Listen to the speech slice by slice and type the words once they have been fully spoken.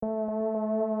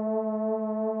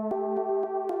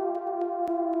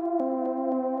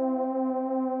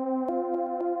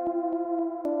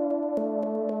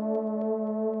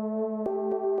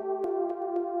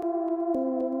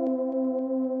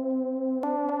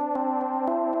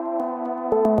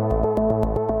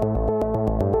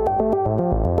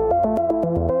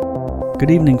Good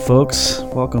evening, folks.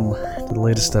 Welcome to the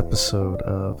latest episode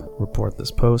of Report This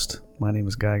Post. My name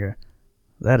is Geiger.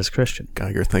 That is Christian.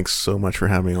 Geiger, thanks so much for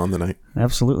having me on tonight.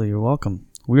 Absolutely, you're welcome.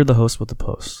 We're the host with the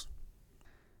post.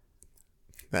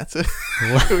 That's it.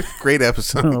 Great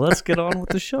episode. Let's get on with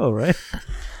the show, right?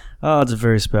 Oh, it's a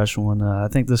very special one. I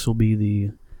think this will be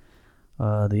the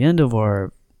end of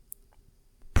our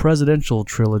presidential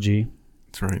trilogy.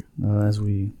 That's right. As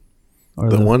we are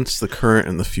the once, the current,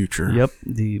 and the future. Yep.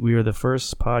 We are the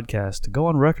first podcast to go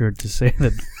on record to say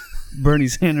that Bernie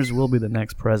Sanders will be the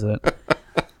next president.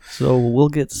 So we'll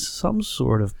get some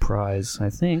sort of prize, I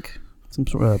think. Some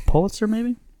sort of Pulitzer,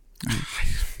 maybe?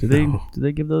 Do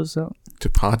they give those out? To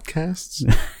podcasts?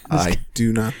 I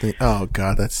do not think... Oh,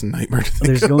 God, that's a nightmare to think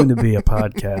There's of. going to be a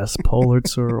podcast,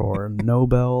 Pulitzer or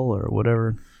Nobel or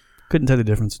whatever. Couldn't tell the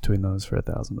difference between those for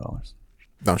 $1,000.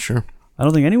 Not sure. I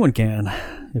don't think anyone can.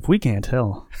 If we can't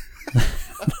tell.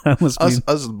 That must be...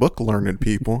 Us book-learned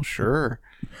people, sure.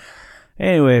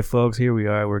 Anyway, folks, here we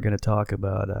are. We're going to talk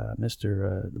about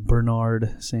Mr.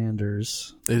 Bernard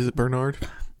Sanders. Is it Bernard?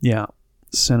 Yeah,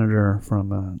 senator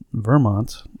from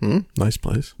Vermont. Nice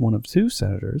place. One of two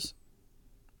senators.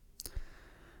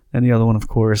 And the other one, of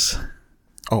course...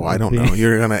 Oh, I don't know.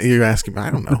 You're asking me. I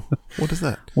don't know. What is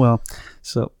that? Well,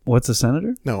 so what's a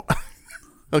senator? No.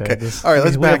 Okay. All right,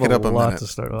 let's back it up a minute. To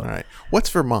start off. All right. What's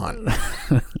Vermont?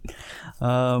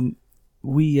 Now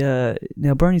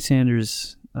Bernie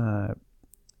Sanders, of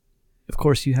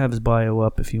course, you have his bio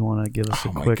up if you want to give us a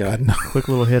quick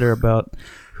little hitter about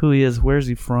who he is, where's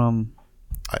he from.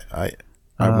 I'm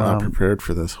not prepared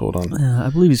for this. Hold on. I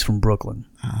believe he's from Brooklyn.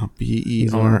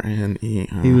 Berne.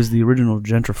 He was the original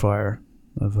gentrifier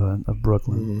of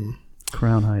Brooklyn.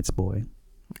 Crown Heights boy.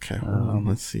 Okay, hold on.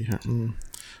 Let's see here.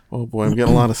 Oh boy, I'm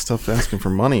getting a lot of stuff asking for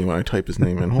money when I type his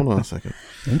name in. Hold on a second.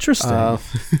 Interesting.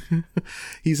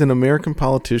 He's an American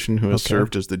politician who has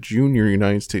served as the junior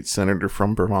United States Senator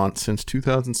from Vermont since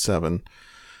 2007.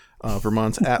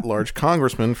 Vermont's at-large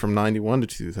congressman from 91 to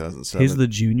 2007. He's the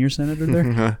junior senator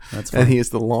there? That's funny. And he is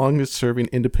the longest-serving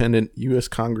independent U.S.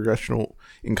 congressional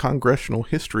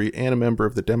history and a member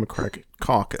of the Democratic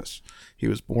Caucus. He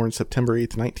was born September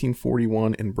 8th,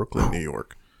 1941 in Brooklyn, New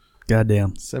York.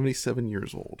 Goddamn. 77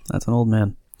 years old. That's an old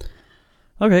man.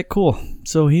 Okay, cool.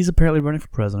 So he's apparently running for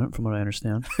president, from what I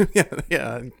understand. yeah,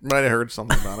 I might have heard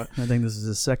something about it. I think this is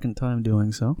his second time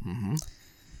doing so. Mm-hmm.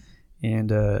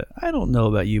 And I don't know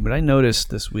about you, but I noticed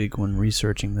this week when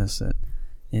researching this that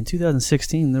in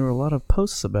 2016 there were a lot of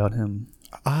posts about him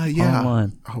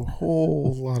online. A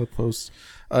whole lot of posts.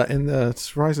 And it's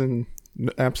surprising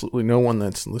absolutely no one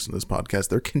that's listened to this podcast.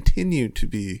 There continue to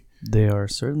be... There are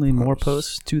certainly more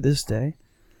posts to this day.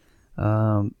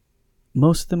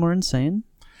 Most of them are insane.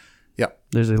 Yeah.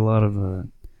 There's a lot of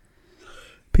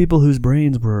people whose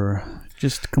brains were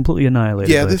just completely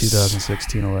annihilated by the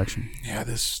 2016 election. Yeah,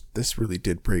 this really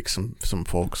did break some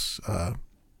folks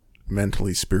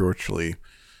mentally, spiritually,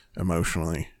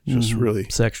 emotionally. Just really...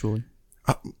 Sexually.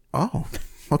 Oh,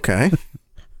 okay.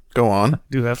 Go on. I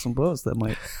do have some posts that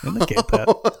might indicate that.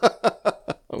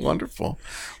 Wonderful.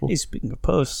 Well, hey, speaking of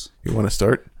posts, you want to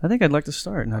start? I think I'd like to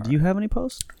start. Now, do you have any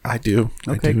posts? I do.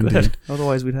 Okay, I do good. Indeed.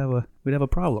 Otherwise, we'd have a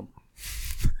problem.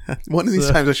 One of these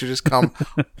times, I should just come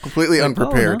completely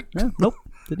unprepared. Oh, no. Yeah, nope.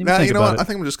 Didn't even Now, think you know about what? it. I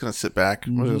think I'm just going to sit back.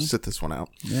 I'm going to sit this one out.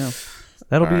 Yeah,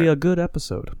 that'll be a good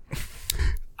episode.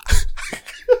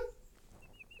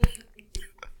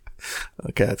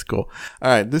 Okay, that's cool.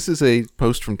 All right, this is a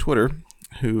post from Twitter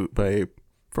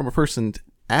from a person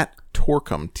at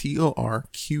Torkum,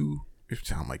 Torkum.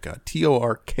 Oh my God,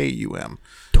 Torkum.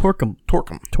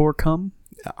 Torkum.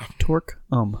 Yeah.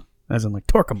 Torkum. As in like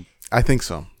Torkum. I think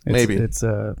so. Maybe it's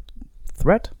a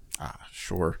threat.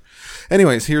 Sure.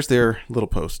 Anyways, here's their little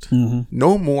post.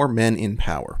 No more men in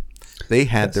power. They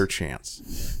had their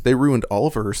chance. They ruined all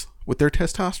of Earth with their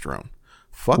testosterone.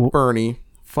 Fuck Bernie.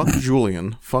 Fuck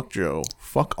Julian. Fuck Joe.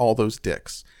 Fuck all those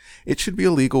dicks. It should be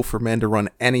illegal for men to run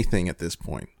anything at this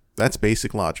point. That's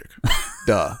basic logic.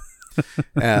 Duh.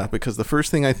 Because the first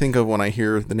thing I think of when I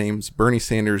hear the names Bernie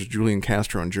Sanders, Julian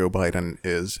Castro, and Joe Biden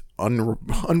is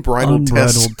unbridled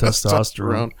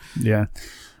testosterone. Yeah.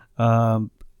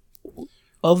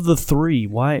 Of the three,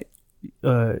 why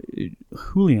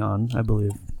Julian, I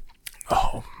believe.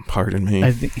 Oh, pardon me.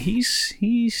 I think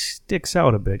he sticks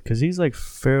out a bit because he's like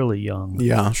fairly young.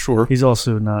 Yeah, sure. He's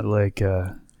also not like...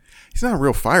 he's not a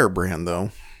real firebrand,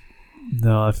 though.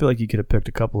 No, I feel like you could have picked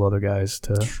a couple other guys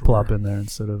to plop in there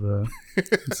instead of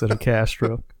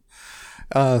Castro.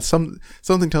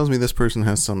 Something tells me this person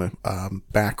has some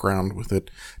background with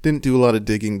it. Didn't do a lot of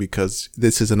digging because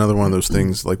this is another one of those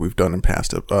things like we've done in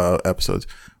past episodes,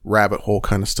 rabbit hole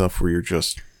kind of stuff where you're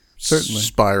just Certainly.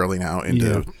 spiraling out into.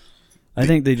 Yeah. I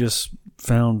think they just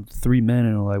found 3 men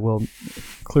and were like, well,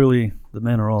 clearly the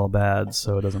men are all bad,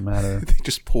 so it doesn't matter. They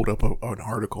just pulled up an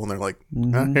article and they're like,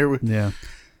 here we. Yeah.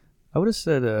 I would have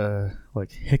said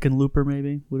like Hickenlooper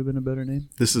maybe would have been a better name.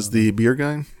 This is the beer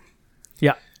guy?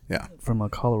 Yeah. Yeah. From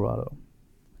Colorado.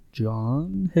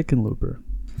 John Hickenlooper,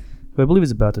 who I believe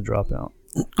is about to drop out.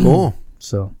 Cool.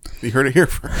 So you heard it here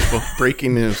first. Well,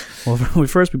 breaking news. Well, we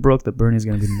broke that Bernie's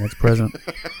going to be the next president.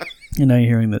 And now you're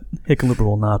hearing that Hickenlooper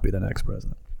will not be the next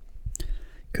president.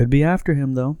 Could be after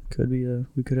him, though. Could be.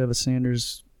 We could have a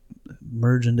Sanders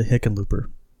merge into Hickenlooper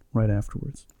right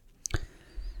afterwards.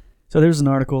 So there's an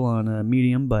article on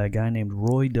Medium by a guy named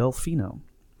Roy Delfino.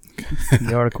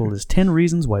 The article is 10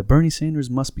 Reasons Why Bernie Sanders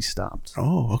Must Be Stopped.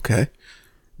 Oh, okay.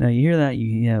 Now, you hear that,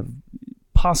 you have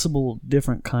possible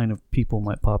different kind of people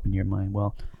might pop in your mind.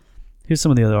 Well, here's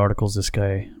some of the other articles this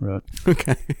guy wrote.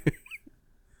 Okay.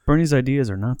 Bernie's ideas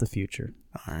are not the future.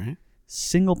 All right.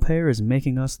 Single payer is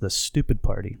making us the stupid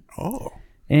party. Oh.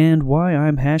 And why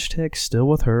I'm hashtag still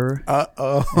with her.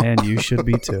 Uh-oh. And you should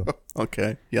be too.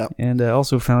 Okay, yeah. And I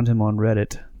also found him on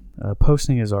Reddit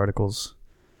posting his articles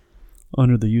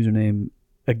under the username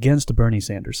Against Bernie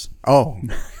Sanders. Oh,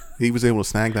 he was able to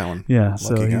snag that one. Yeah, Lucky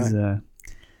so guy.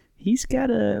 he's got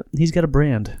a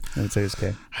brand, I would say, this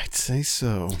guy. I'd say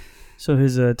so. So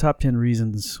his top 10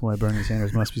 reasons why Bernie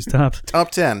Sanders must be stopped.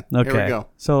 Top 10. Okay. Here we go.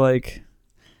 So I think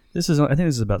this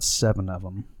is about 7 of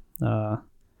them.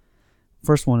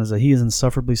 First one is that he is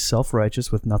insufferably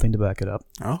self-righteous with nothing to back it up.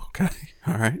 Oh, okay.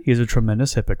 All right. He is a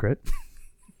tremendous hypocrite.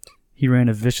 He ran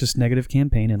a vicious negative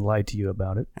campaign and lied to you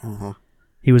about it. Uh-huh.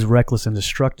 He was reckless and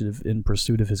destructive in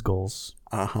pursuit of his goals.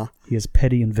 Uh-huh. He is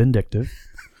petty and vindictive.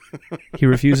 He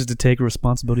refuses to take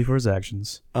responsibility for his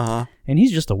actions. Uh-huh. And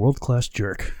he's just a world-class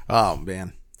jerk. Oh,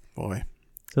 man. Boy.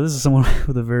 So this is someone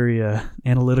with a very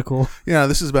analytical... Yeah,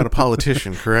 this is about a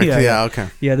politician, correct? Yeah. Okay.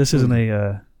 Yeah, this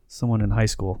isn't someone in high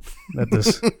school at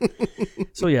this.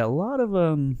 So yeah, a lot of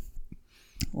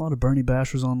Bernie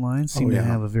bashers online seem to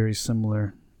have a very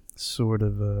similar sort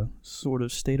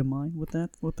of state of mind with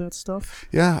that stuff.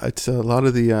 Yeah, it's a lot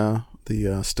of the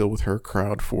Still With Her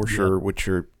crowd for sure, which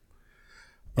are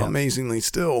amazingly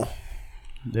still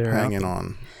They're hanging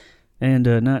on. And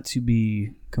not to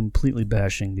be completely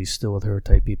bashing these Still With Her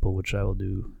type people, which I will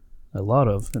do a lot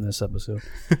of in this episode.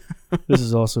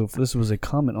 This was a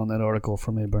comment on that article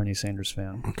from a Bernie Sanders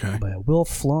fan. Okay. By Will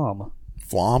Flom.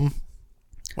 Flom?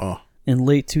 Oh. In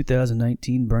late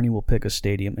 2019, Bernie will pick a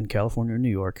stadium in California or New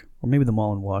York, or maybe the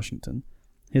mall in Washington.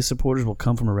 His supporters will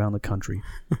come from around the country.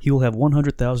 He will have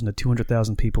 100,000 to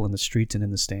 200,000 people in the streets and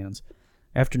in the stands.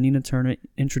 After Nina Turner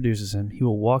introduces him, he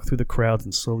will walk through the crowds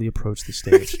and slowly approach the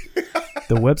stage.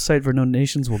 The website for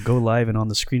donations will go live, and on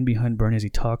the screen behind Bernie as he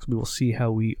talks, we will see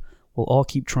how we will all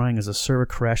keep trying as the server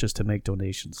crashes to make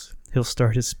donations. He'll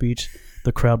start his speech.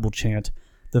 The crowd will chant.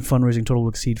 The fundraising total will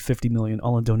exceed $50 million,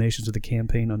 all in donations to the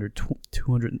campaign under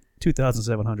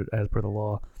 $2,700 as per the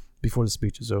law before the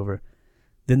speech is over.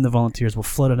 Then the volunteers will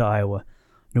flood into Iowa.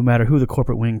 No matter who the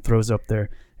corporate wing throws up there,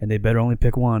 and they better only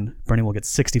pick one, Bernie will get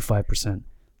 65%.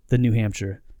 Then New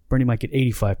Hampshire, Bernie might get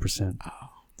 85%. Oh.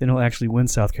 Then he'll actually win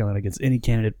South Carolina against any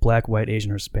candidate, black, white,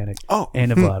 Asian, or Hispanic, and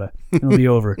Nevada. And it'll be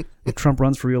over. If Trump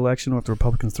runs for re-election or if the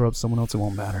Republicans throw up someone else, it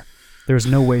won't matter. There is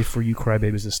no way for you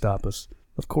crybabies to stop us.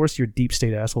 Of course, your deep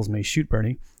state assholes may shoot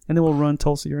Bernie, and they will run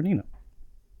Tulsi or Nina.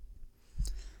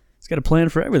 He's got a plan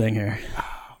for everything here.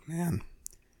 Oh, man.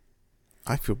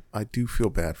 I do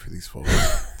feel bad for these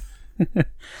folks.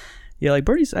 Yeah, like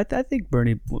Bernie's. I think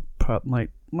Bernie might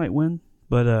win,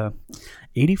 but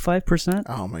 85%.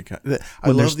 Oh my god! I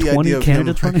love the idea of him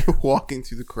like, walking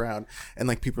through the crowd and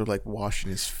like people are like washing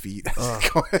his feet.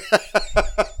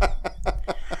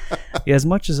 Yeah, as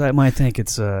much as I might think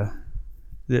it's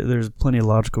there's plenty of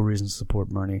logical reasons to support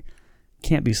Bernie.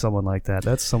 Can't be someone like that.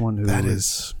 That's someone who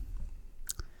is.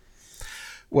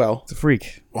 Well, it's a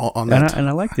freak. Well, on that, and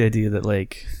I like the idea that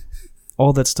like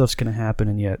all that stuff's gonna happen,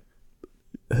 and yet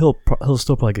he'll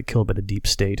still probably get killed by the deep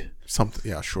state.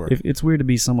 Something, yeah, sure. It's weird to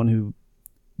be someone who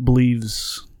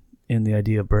believes in the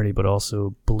idea of Bernie, but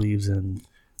also believes in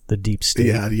the deep state.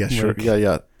 Yeah, sure.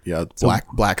 Yeah.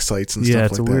 Black sites and stuff like that. Yeah,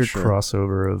 it's a weird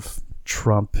crossover of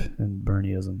Trump and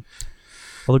Bernieism.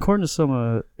 Well, according to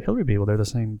some Hillary people, they're the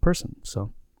same person.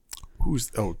 So,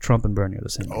 Trump and Bernie are the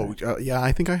same. Yeah,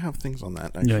 I think I have things on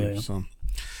that actually. Yeah. So,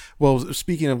 well,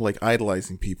 speaking of like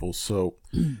idolizing people, so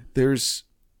there's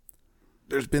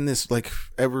been this like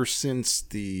ever since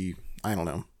the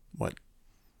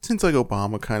since like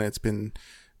Obama kind of, it's been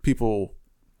people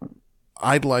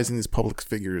idolizing these public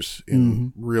figures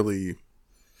in really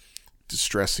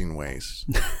distressing ways.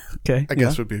 Okay. I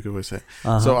guess would be a good way to say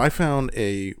it. So I found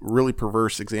a really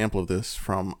perverse example of this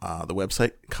from the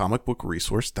website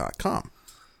comicbookresource.com.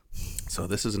 So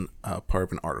this is part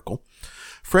of an article.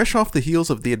 Fresh off the heels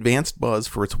of the advanced buzz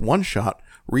for its one-shot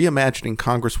reimagining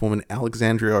Congresswoman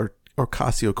Alexandria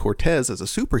Ocasio-Cortez as a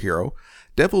superhero,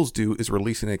 Devil's Due is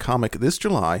releasing a comic this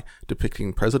July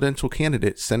depicting presidential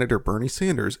candidate Senator Bernie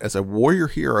Sanders as a warrior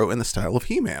hero in the style of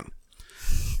He-Man.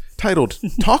 Titled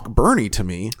Talk Bernie to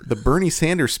Me, the Bernie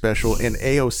Sanders Special and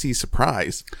AOC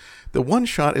Surprise, the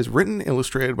one-shot is written and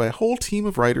illustrated by a whole team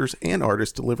of writers and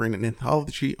artists delivering an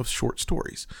anthology of short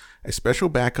stories. A special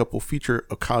backup will feature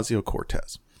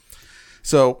Ocasio-Cortez.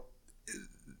 So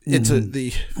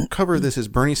the cover of this is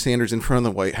Bernie Sanders in front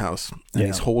of the White House, and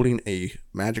he's holding a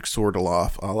magic sword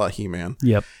aloft, a la He-Man.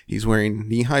 Yep. He's wearing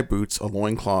knee-high boots, a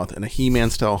loincloth, and a He-Man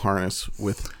style harness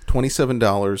with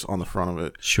 $27 on the front of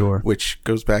it. Sure. Which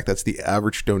goes back, that's the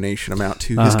average donation amount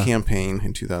to his campaign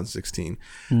in 2016.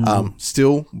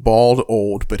 Still bald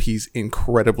old, but he's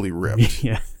incredibly ripped.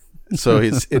 Yeah. So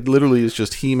it literally is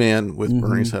just He-Man with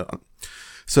Bernie's head on.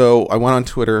 So I went on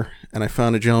Twitter and I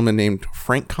found a gentleman named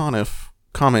Frank Conniff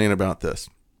commenting about this.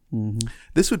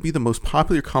 This would be the most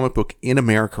popular comic book in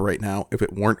America right now if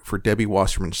it weren't for Debbie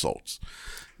Wasserman Schultz.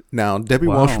 Now, Debbie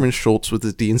Wasserman Schultz was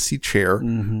the DNC chair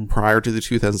prior to the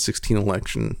 2016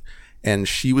 election, and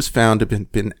she was found to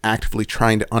have been actively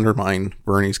trying to undermine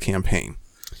Bernie's campaign.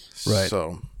 Right.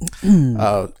 So,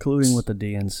 including with the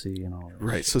DNC and all that.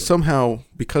 Right. So somehow,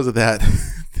 because of that,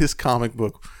 this comic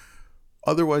book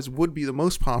otherwise would be the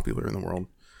most popular in the world.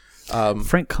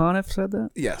 Frank Conniff said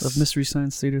that? Yes. Of Mystery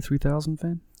Science Theater 3000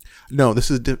 fan? No,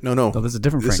 this is no. Oh, this is a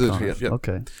different Frank Conniff. Yep.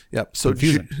 Okay. Yep. So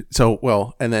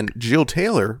and then Jill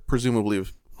Taylor, presumably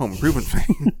of Home Improvement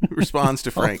fame, responds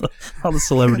to Frank. All the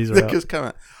celebrities are out. Just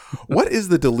comment. What is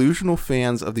the delusional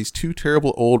fans of these two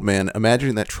terrible old men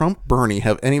imagining that Trump Bernie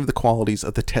have any of the qualities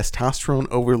of the testosterone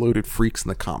overloaded freaks in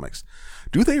the comics?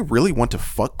 Do they really want to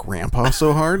fuck Grandpa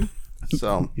so hard?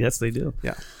 So yes, they do.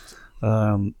 Yeah.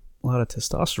 A lot of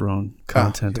testosterone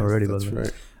content already, by the way.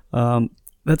 Right.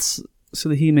 That's so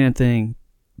the He-Man thing.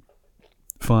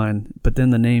 Fine, but then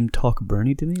the name "Talk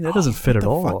Bernie" to me that doesn't fit at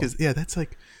all. That's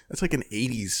like an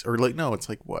 80s or like no, it's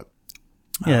like what?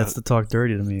 Yeah, it's the Talk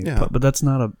Dirty to me. Yeah. But that's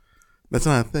not a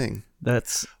thing.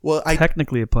 That's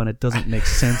technically a pun. It doesn't make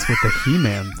sense with the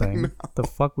He-Man thing. No. The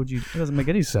fuck would you? It doesn't make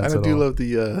any sense. I do love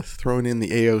the throwing in the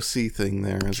AOC thing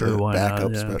there as a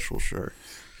backup special. Sure.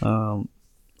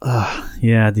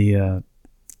 The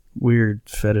weird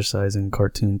fetishizing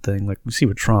cartoon thing, like we see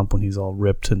with Trump when he's all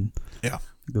ripped and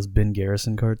those Ben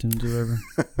Garrison cartoons or whatever.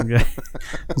 Okay.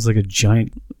 It was like a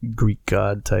giant Greek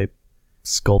god type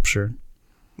sculpture.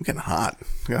 I'm getting hot.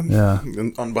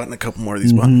 Unbutton a couple more of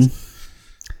these buttons.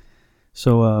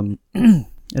 So,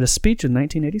 at a speech in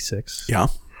 1986,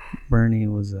 Bernie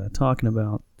was talking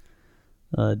about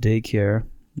daycare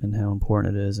and how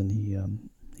important it is, and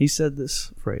he said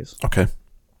this phrase. Okay.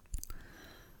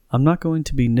 I'm not going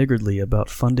to be niggardly about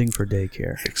funding for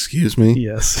daycare. Excuse me?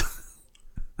 Yes.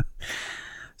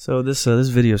 So this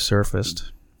video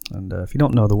surfaced, and if you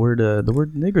don't know, the word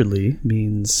niggardly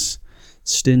means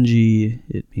stingy.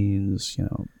 It means, you're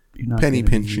not penny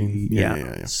pinching.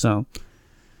 Yeah. So,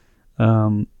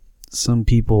 some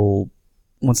people,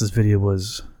 once this video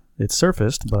it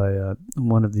surfaced by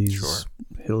one of these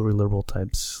Hillary liberal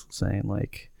types saying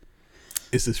like,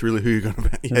 is this really who you're going to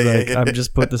be? I've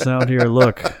just put this out here.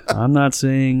 Look, I'm not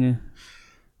saying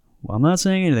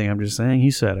anything. I'm just saying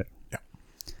he said it. Yeah.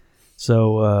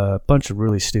 So a bunch of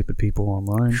really stupid people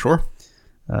online. Sure.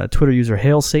 Twitter user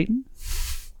Hail Satan,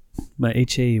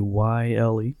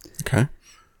 Hayle. Okay.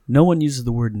 No one uses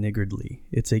the word niggardly.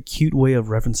 It's a cute way of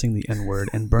referencing the N-word,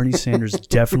 and Bernie Sanders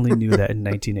definitely knew that in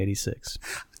 1986.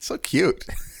 It's so cute.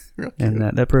 Real cute. And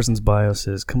that person's bio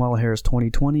says Kamala Harris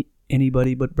 2020.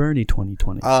 Anybody but Bernie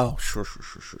 2020. Oh, sure.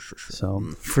 So,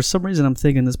 for some reason, I'm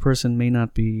thinking this person may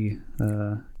not be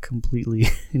completely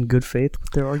in good faith with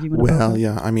their argument. Well,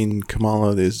 yeah. I mean,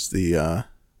 Kamala is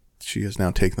she has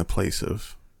now taken the place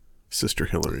of Sister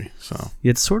Hillary. So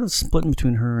it's sort of splitting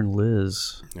between her and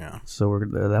Liz. Yeah. So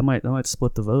that might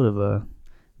split the vote of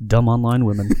dumb online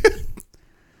women.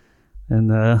 And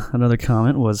another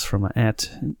comment was from at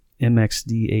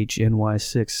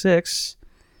MXDHNY66.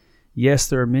 Yes,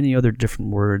 there are many other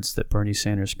different words that Bernie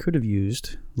Sanders could have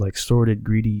used, like sordid,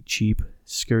 greedy, cheap,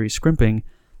 scary, scrimping,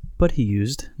 but he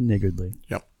used niggardly.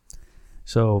 Yep.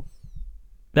 So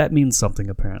that means something,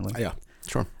 apparently. Yeah,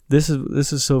 sure. This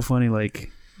is so funny.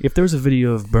 Like, if there was a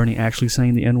video of Bernie actually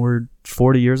saying the N-word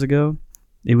 40 years ago,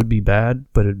 it would be bad,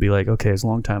 but it'd be like, okay, it's a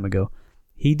long time ago.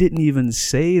 He didn't even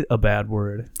say a bad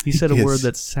word. He said a Yes. word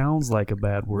that sounds like a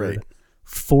bad word Right.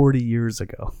 40 years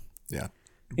ago. Yeah.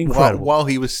 Incredible. While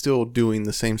he was still doing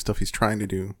the same stuff he's trying to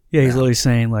do. Yeah, he's now. literally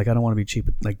saying, like, I don't want to be cheap.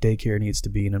 Like, daycare needs to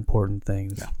be an important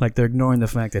thing. Yeah. Like, they're ignoring the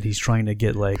fact that he's trying to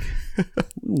get, like,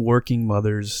 working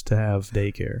mothers to have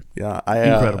daycare.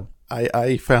 Incredible.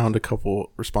 I found a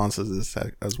couple responses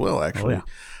as well, actually.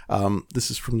 This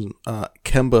is from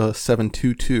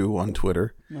Kemba722 on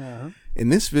Twitter. In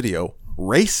this video,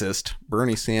 racist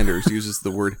Bernie Sanders uses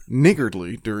the word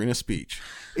niggardly during a speech.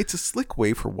 It's a slick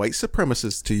way for white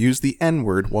supremacists to use the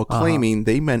N-word while claiming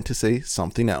they meant to say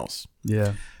something else.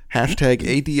 Yeah. Hashtag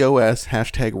ADOS,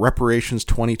 hashtag reparations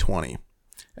 2020.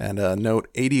 And note,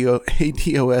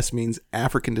 ADOS means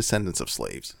African descendants of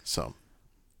slaves. So,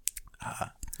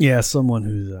 Yeah, someone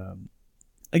who's,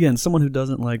 again, someone who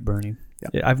doesn't like Bernie.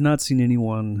 Yeah. I've not seen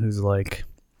anyone who's like,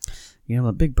 you know, I'm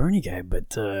a big Bernie guy, but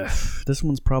this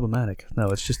one's problematic. No,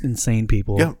 it's just insane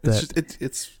people yeah, that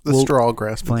it's the will straw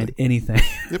grasping find thing. anything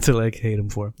to, like, hate him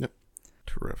for. Yep.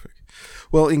 Terrific.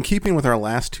 Well, in keeping with our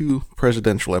last two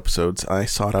presidential episodes, I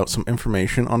sought out some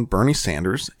information on Bernie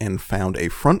Sanders and found a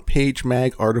front page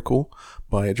mag article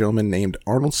by a gentleman named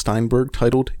Arnold Steinberg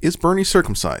titled, "Is Bernie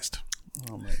Circumcised?"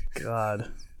 Oh, my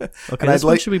God. Okay, And this I'd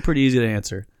one like- should be pretty easy to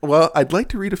answer. Well, I'd like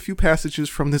to read a few passages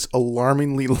from this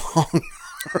alarmingly long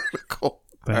article.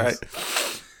 All right.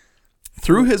 Thanks.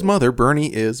 Through his mother,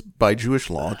 Bernie is, by Jewish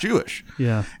law, Jewish.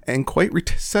 Yeah. And quite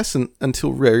reticent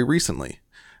until very recently.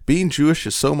 Being Jewish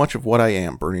is so much of what I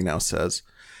am, Bernie now says.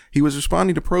 He was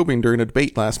responding to probing during a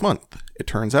debate last month. It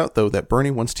turns out, though, that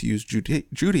Bernie wants to use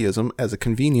Judaism as a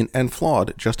convenient and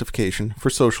flawed justification for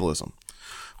socialism.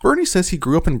 Bernie says he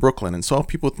grew up in Brooklyn and saw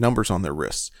people with numbers on their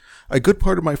wrists. A good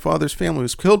part of my father's family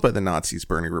was killed by the Nazis,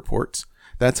 Bernie reports.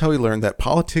 That's how he learned that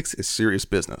politics is serious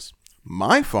business.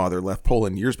 My father left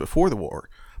Poland years before the war,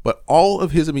 but all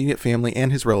of his immediate family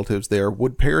and his relatives there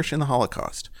would perish in the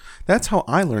Holocaust. That's how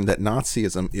I learned that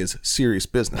Nazism is serious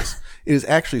business. It is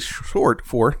actually short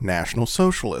for National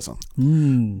Socialism.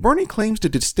 Bernie claims to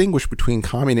distinguish between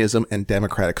communism and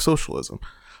democratic socialism.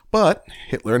 But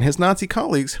Hitler and his Nazi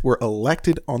colleagues were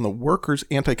elected on the workers'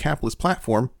 anti-capitalist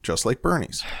platform, just like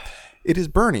Bernie's. It is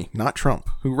Bernie, not Trump,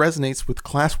 who resonates with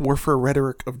class warfare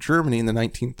rhetoric of Germany in the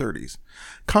 1930s.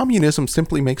 Communism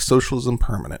simply makes socialism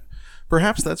permanent.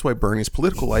 Perhaps that's why Bernie's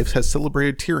political life has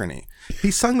celebrated tyranny.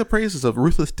 He sung the praises of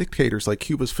ruthless dictators like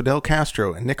Cuba's Fidel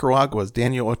Castro and Nicaragua's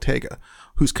Daniel Ortega,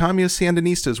 whose communist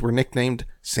Sandinistas were nicknamed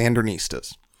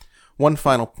Sandernistas. One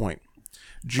final point.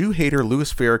 Jew hater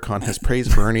Louis Farrakhan has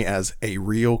praised Bernie as a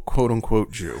real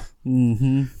quote-unquote Jew.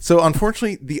 Mm-hmm. So,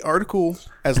 unfortunately, the article,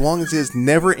 as long as it is,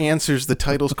 never answers the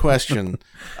title's question,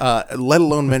 let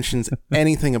alone mentions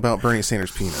anything about Bernie Sanders'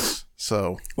 penis.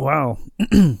 So, Wow.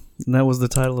 And that was the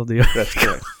title of the article. that's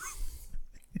correct.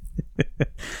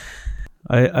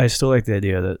 I still like the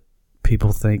idea that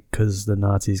people think because the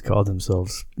Nazis called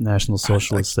themselves National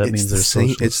Socialists, that It's means the they're same-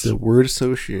 socialists. It's the word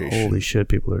association. Holy shit,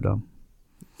 people are dumb.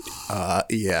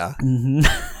 Yeah.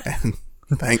 Mm-hmm.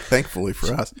 And thankfully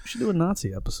for us, We should do a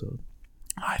Nazi episode.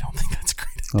 I don't think that's a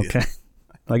great idea. Okay.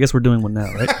 I guess we're doing one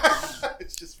now, right?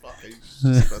 It's just fucking. It's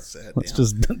just about sad.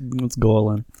 Let's go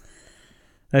all in.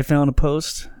 I found a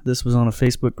post. This was on a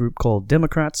Facebook group called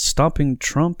Democrats Stopping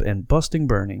Trump and Busting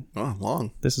Bernie. Oh,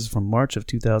 long. This is from March of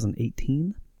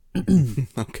 2018.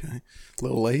 Okay. A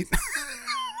little late.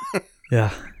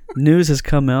 Yeah. News has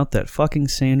come out that fucking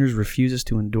Sanders refuses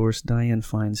to endorse Dianne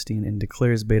Feinstein and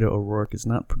declares Beto O'Rourke is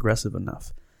not progressive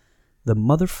enough. The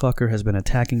motherfucker has been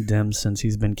attacking Dems since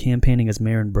he's been campaigning as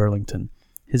mayor in Burlington.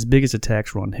 His biggest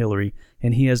attacks were on Hillary,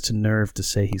 and he has the nerve to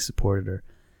say he supported her.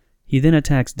 He then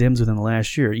attacks Dems within the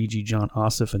last year, e.g. John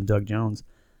Ossoff and Doug Jones.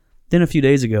 Then a few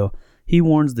days ago, he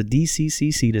warns the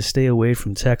DCCC to stay away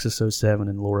from Texas 07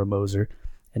 and Laura Moser,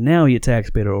 and now he attacks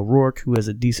Beto O'Rourke, who has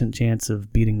a decent chance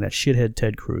of beating that shithead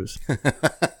Ted Cruz.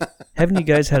 Haven't you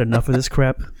guys had enough of this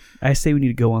crap? I say we need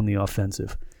to go on the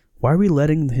offensive. Why are we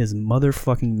letting his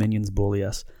motherfucking minions bully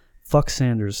us? Fuck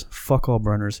Sanders. Fuck all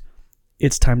Burners.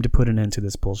 It's time to put an end to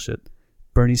this bullshit.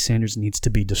 Bernie Sanders needs to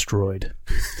be destroyed.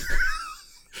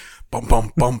 Bum,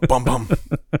 bum, bum, bum, bum.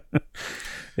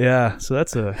 Yeah, so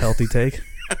that's a healthy take.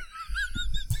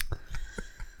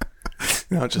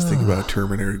 Now just think about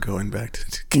Terminator going back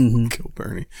to kill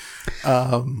Bernie.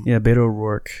 Yeah, Beto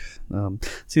O'Rourke.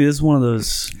 See, this is one of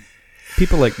those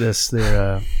people like this.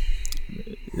 They're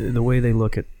the way they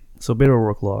look at. So Beto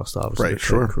O'Rourke lost, obviously, Right, to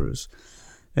sure. Ted Cruz,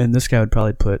 and this guy would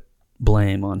probably put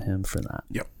blame on him for that.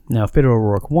 Yep. Now, if Beto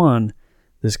O'Rourke won,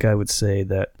 this guy would say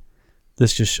that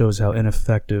this just shows how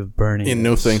ineffective Bernie And is.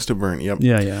 no thanks to Bernie. Yep.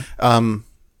 Yeah, yeah.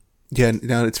 Yeah,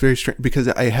 now it's very strange because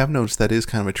I have noticed that is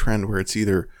kind of a trend where it's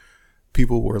either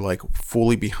people were like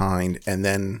fully behind and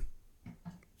then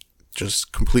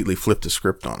just completely flipped the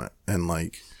script on it and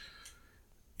like,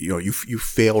 you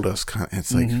failed us kind of,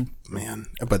 it's like, man,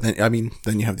 but then, I mean,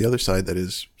 then you have the other side that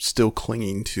is still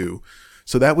clinging to,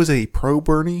 so that was a pro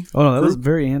Bernie. Oh no, that was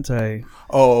very anti.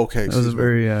 Oh, okay. That was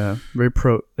very, very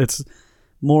pro. It's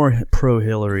more pro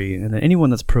Hillary, and anyone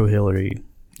that's pro Hillary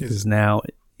is now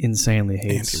insanely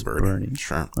hates Bernie.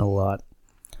 Sure. A lot.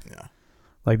 Yeah.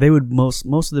 Like they would most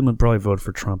of them would probably vote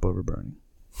for Trump over Bernie.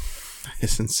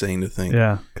 It's insane to think.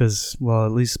 Yeah, because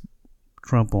at least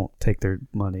Trump won't take their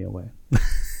money away.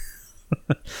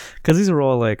 Because these are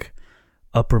all like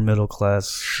upper middle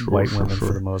class white women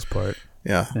for the most part.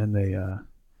 Yeah. And they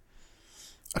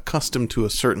accustomed to a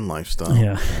certain lifestyle.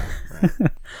 Yeah.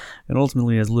 Right. And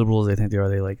ultimately, as liberal as they think they are,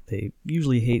 they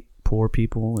usually hate poor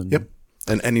people and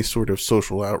and any sort of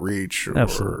social outreach or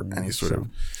any sort of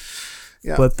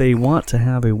But they want to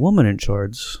have a woman in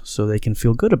charge so they can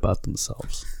feel good about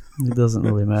themselves. It doesn't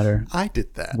really matter. I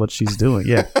did that. What she's doing,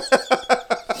 yeah.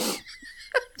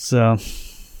 So,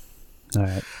 all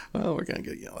right. Well, we're gonna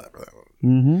get yelled at for that one.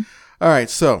 Mm-hmm. All right,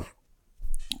 so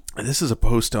this is a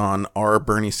post on R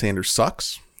Bernie Sanders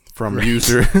sucks from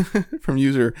user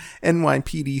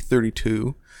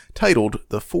NYPD32 titled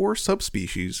 "The 4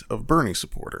 Subspecies of Bernie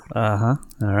Supporter." All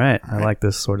right. I like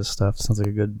this sort of stuff. Sounds like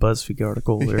a good BuzzFeed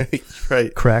article there.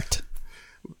 Right. Cracked.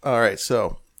 All right,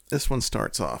 so this one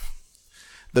starts off.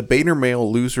 The Beta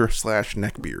male loser /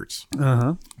 neckbeards.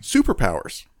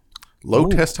 Superpowers. Low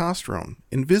testosterone.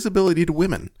 Invisibility to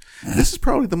women. This is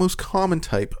probably the most common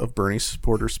type of Bernie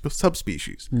supporter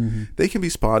subspecies. They can be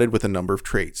spotted with a number of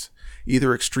traits.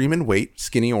 Either extreme in weight,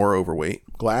 skinny or overweight,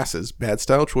 glasses, bad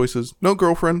style choices, no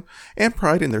girlfriend, and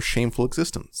pride in their shameful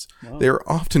existence. Wow. They are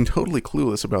often totally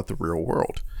clueless about the real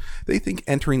world. They think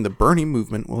entering the Bernie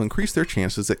movement will increase their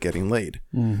chances at getting laid.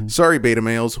 Sorry, beta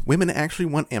males, women actually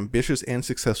want ambitious and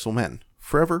successful men.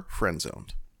 Forever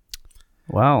friend-zoned.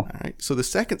 Wow. All right. So the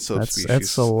second subspecies.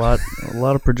 That's a lot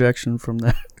of projection from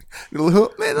that. A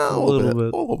little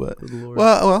bit.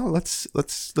 Well, let's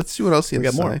see what else he has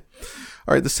to say. More.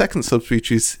 All right. The second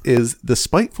subspecies is the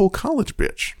spiteful college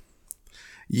bitch.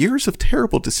 Years of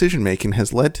terrible decision making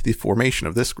has led to the formation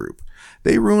of this group.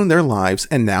 They ruined their lives,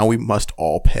 and now we must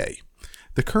all pay.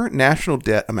 The current national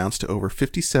debt amounts to over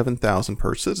 $57,000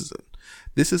 per citizen.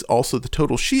 This is also the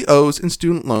total she owes in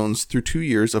student loans through 2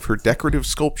 years of her decorative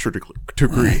sculpture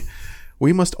degree.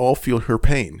 We must all feel her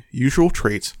pain. Usual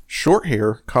traits: short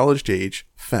hair, college age,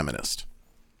 feminist.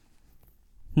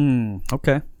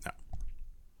 Okay.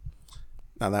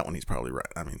 Now that one he's probably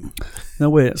right. I mean, no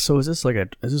wait. So is this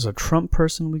a Trump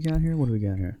person we got here? What do we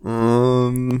got here?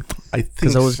 I think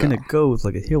because I was gonna go with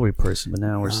like a Hillary person, but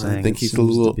now we're saying I think he's a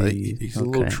little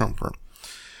Trumper.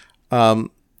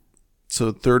 So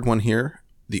the third one here,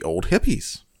 the old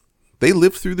hippies. They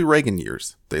lived through the Reagan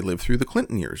years. They lived through the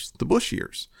Clinton years, the Bush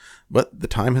years. But the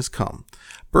time has come.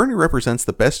 Bernie represents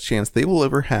the best chance they will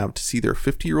ever have to see their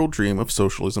 50-year-old dream of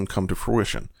socialism come to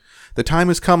fruition. The time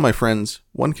has come, my friends.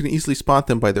 One can easily spot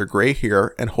them by their gray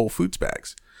hair and Whole Foods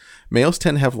bags. Males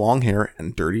tend to have long hair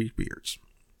and dirty beards.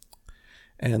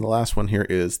 And the last one here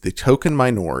is the token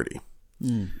minority.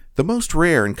 The most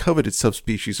rare and coveted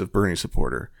subspecies of Bernie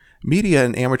supporter. Media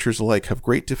and amateurs alike have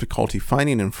great difficulty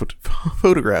finding and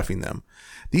photographing them.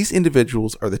 These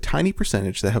individuals are the tiny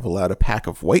percentage that have allowed a pack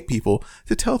of white people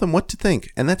to tell them what to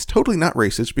think, and that's totally not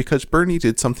racist because Bernie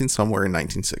did something somewhere in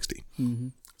 1960.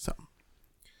 So,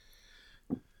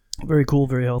 very cool,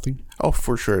 very healthy. Oh,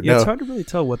 for sure. Yeah, it's hard to really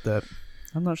tell what that.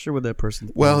 I'm not sure what that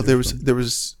person. Well, there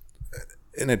was,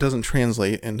 and it doesn't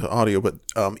translate into audio, but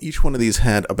each one of these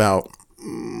had about,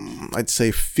 I'd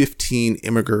say, 15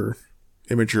 imager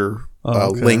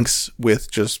links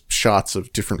with just shots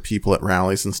of different people at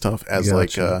rallies and stuff as I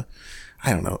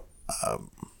don't know,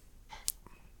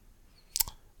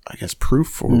 I guess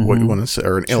proof or what you want to say,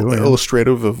 or an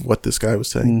illustrative of what this guy was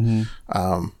saying.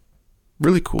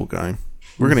 Really cool guy.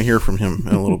 We're going to hear from him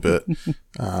in a little bit.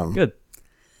 Good.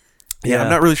 Yeah, I'm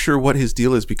not really sure what his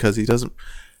deal is because he doesn't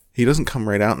come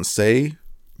right out and say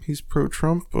he's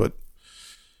pro-Trump, but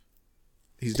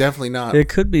he's definitely not. It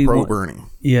could be pro-Bernie.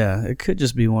 Yeah, it could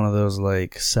just be one of those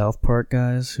like South Park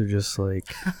guys who just like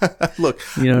look.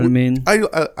 You know what I mean?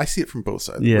 I see it from both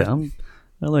sides. Yeah,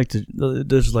 I like to.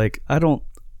 There's like I'm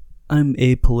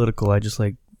apolitical. I just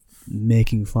like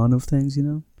making fun of things. You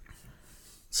know,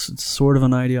 it's sort of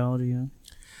an ideology. Yeah.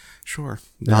 Sure.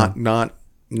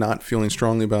 Not feeling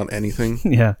strongly about anything.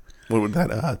 Yeah. What would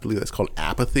that? I believe that's called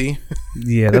apathy.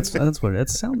 Yeah, that's what it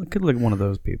sounds. It could look like one of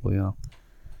those people. You know.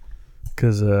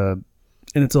 Because, and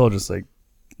it's all just like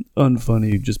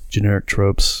unfunny, just generic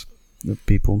tropes of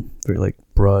people, very like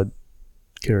broad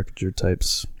caricature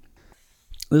types.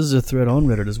 This is a thread on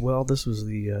Reddit as well. This was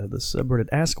the subreddit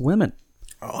Ask Women.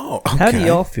 Oh, okay. How do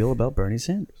y'all feel about Bernie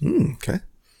Sanders? Okay.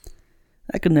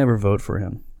 I could never vote for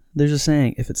him. There's a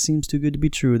saying, if it seems too good to be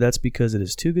true, that's because it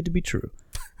is too good to be true,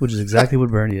 which is exactly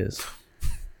what Bernie is.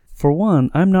 For one,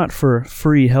 I'm not for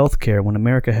free health care when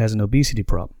America has an obesity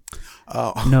problem.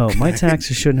 Oh, okay. No, my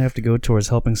taxes shouldn't have to go towards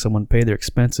helping someone pay their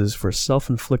expenses for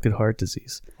self-inflicted heart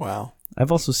disease. Wow.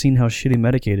 I've also seen how shitty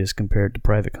Medicaid is compared to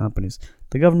private companies.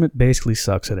 The government basically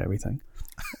sucks at everything.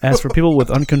 As for people with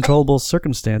uncontrollable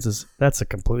circumstances, that's a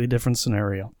completely different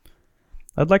scenario.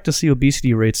 I'd like to see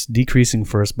obesity rates decreasing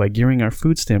first by gearing our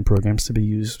food stamp programs to be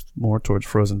used more towards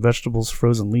frozen vegetables,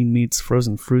 frozen lean meats,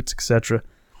 frozen fruits, etc.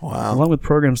 Wow. Along with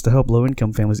programs to help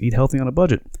low-income families eat healthy on a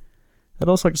budget. I'd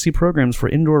also like to see programs for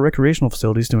indoor recreational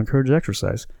facilities to encourage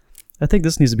exercise. I think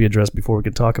this needs to be addressed before we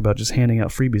can talk about just handing out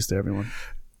freebies to everyone.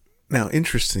 Now,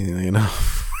 interestingly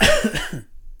enough...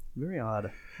 Very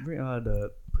odd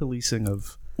policing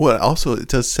of... Well, also, it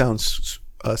does sound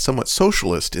somewhat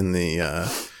socialist in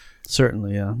the...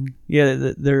 Certainly, yeah.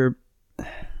 Yeah, they're...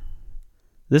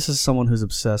 This is someone who's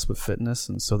obsessed with fitness,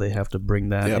 and so they have to bring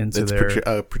that into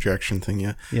their... projection thing,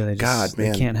 yeah. Yeah, man.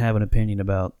 They can't have an opinion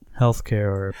about healthcare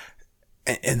or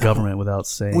and government without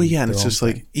saying... Well, yeah, and it's just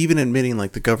like, even admitting,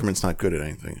 like, the government's not good at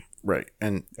anything. Right.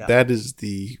 And that is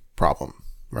the problem,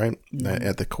 right? Mm-hmm.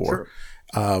 At the core.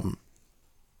 Sure.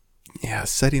 Yeah,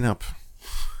 setting up...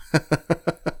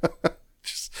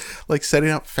 just, like, setting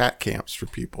up fat camps for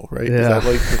people, right? Yeah. Is that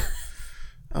like...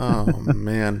 Oh,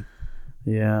 man.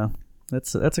 Yeah.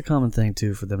 That's a common thing,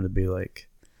 too, for them to be like,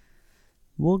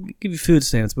 we'll give you food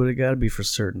stamps, but it got to be for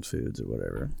certain foods or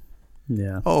whatever.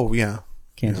 Yeah. Oh, yeah.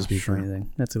 Can't just be for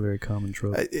anything. That's a very common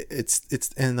trope. It's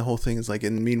and the whole thing is like,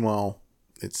 and meanwhile,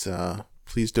 it's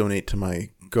please donate to my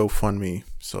GoFundMe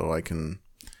so I can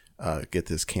get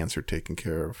this cancer taken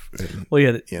care of. And, well,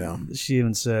 yeah, you know, she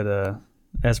even said,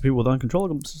 as people with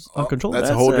uncontrollable, that's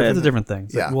a whole that's a different thing.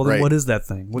 It's yeah, like, well, then what is that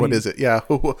thing? What is it? Yeah,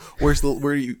 where's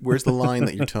the line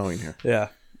that you're towing here? Yeah.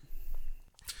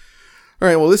 All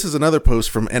right, well, this is another post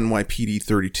from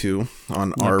NYPD32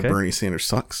 on our Bernie Sanders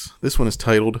Sucks. This one is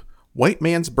titled, White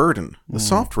Man's Burden, the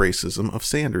Soft Racism of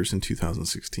Sanders in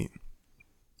 2016.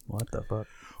 What the fuck?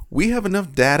 We have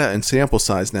enough data and sample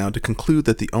size now to conclude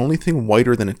that the only thing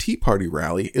whiter than a Tea Party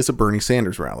rally is a Bernie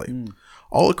Sanders rally.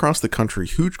 All across the country,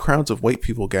 huge crowds of white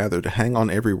people gather to hang on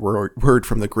every word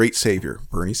from the great savior,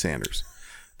 Bernie Sanders.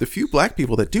 The few black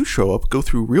people that do show up go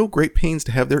through real great pains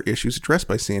to have their issues addressed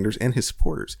by Sanders and his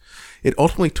supporters. It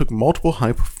ultimately took multiple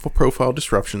high-profile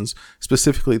disruptions,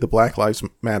 specifically the Black Lives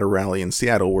Matter rally in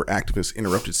Seattle where activists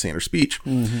interrupted Sanders' speech,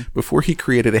 before he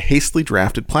created a hastily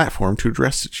drafted platform to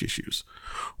address such issues.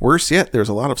 Worse yet, there's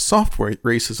a lot of soft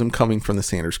racism coming from the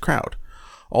Sanders crowd.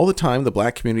 All the time, the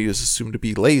black community is assumed to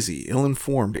be lazy,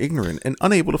 ill-informed, ignorant, and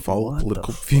unable to follow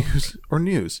political views or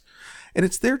news. And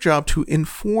it's their job to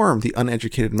inform the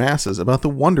uneducated masses about the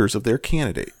wonders of their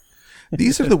candidate.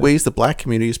 These are the ways the black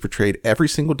community is portrayed every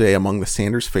single day among the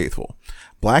Sanders faithful.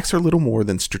 Blacks are little more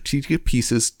than strategic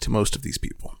pieces to most of these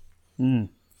people.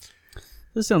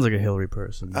 This sounds like a Hillary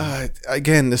person.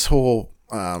 Again, this whole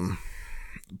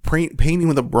painting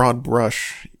with a broad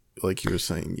brush, like you were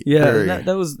saying. Yeah,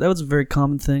 that was a very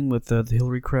common thing with the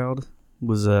Hillary crowd.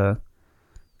 Was that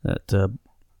the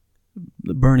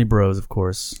Bernie Bros, of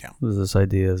course. Yeah. Was this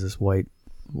idea of this white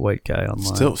guy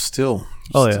online. Still.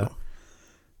 Oh,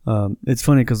 yeah. It's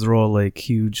funny because they're all like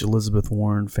huge Elizabeth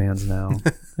Warren fans now.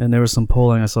 And there was some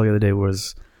polling I saw the other day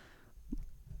was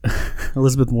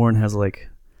Elizabeth Warren has like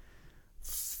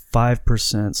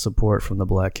 5% support from the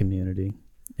black community.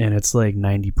 And it's like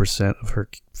 90% of her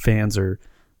fans are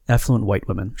affluent white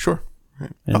women. Sure.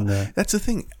 Right. And that's the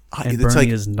thing. And it's Bernie like,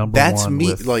 is number that's one.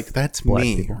 Me. Like, that's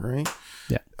me, people. Right?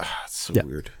 Yeah. It's so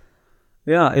weird.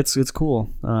 Yeah, it's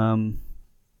cool.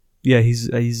 Yeah, he's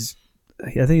I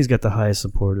think he's got the highest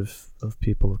support of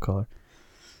people of color.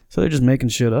 So they're just making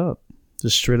shit up,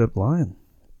 just straight up lying.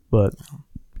 But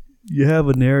you have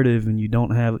a narrative, and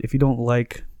if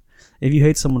you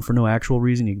hate someone for no actual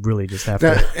reason, you really just have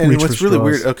to. And reach what's for really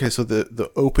straws. weird. Okay, so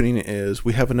the opening is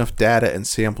we have enough data and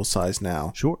sample size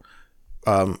now. Sure.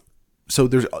 So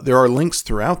there are links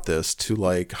throughout this to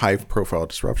like high profile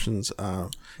disruptions.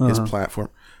 His platform.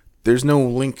 There's no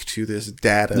link to this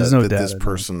data this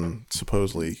person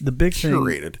supposedly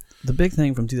curated. The big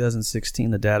thing from 2016,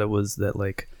 the data was that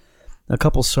like a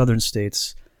couple southern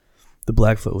states, the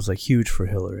black vote was like huge for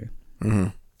Hillary. Mm-hmm.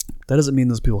 That doesn't mean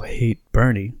those people hate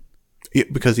Bernie. Yeah,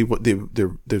 because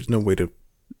there's no way to.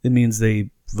 It means they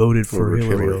voted for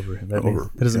Hillary over him.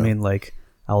 That doesn't mean like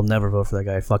I'll never vote for that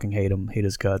guy. I fucking hate him. Hate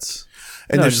his guts.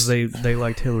 And no, just they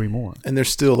liked Hillary more. And there's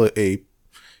still a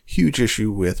huge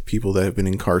issue with people that have been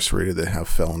incarcerated that have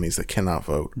felonies that cannot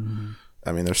vote. Mm-hmm.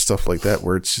 I mean, there's stuff like that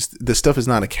where it's just this stuff is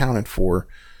not accounted for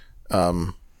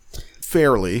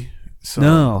fairly. So.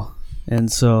 No,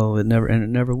 and so it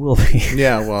never will be.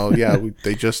 Yeah, well, yeah,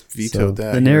 they just vetoed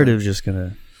that. The narrative's just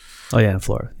gonna. Oh yeah, in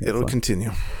Florida. Yeah, it'll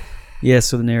continue. Yeah,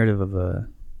 so the narrative of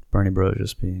Bernie Bros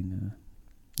just being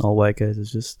all white guys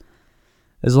is just,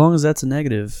 as long as that's a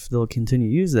negative, they'll continue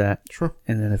to use that. Sure.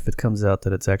 And then if it comes out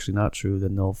that it's actually not true,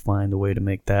 then they'll find a way to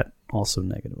make that also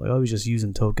negative. Like, oh, he's just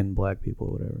using token black people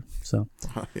or whatever. So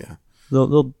yeah,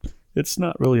 they'll. It's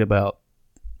not really about.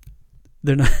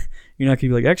 They're not. You're not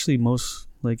gonna be like, actually,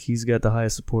 he's got the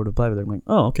highest support of black people. They're like,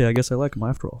 oh, okay, I guess I like him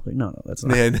after all. Like, no, that's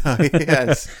not. Yeah, no,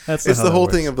 yes. That's it's the whole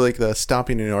thing of like the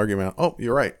stopping an argument. Oh,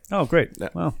 you're right. Oh, great. Yeah.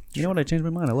 Wow. You know what? I changed my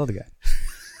mind. I love the guy.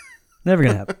 Never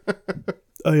gonna happen.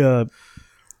 I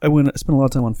spent a lot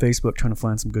of time on Facebook trying to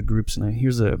find some good groups, and I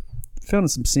found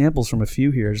some samples from a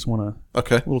few here. I just want to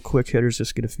little quick hitters,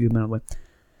 just get a few minutes away.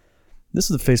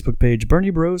 This is the Facebook page, Bernie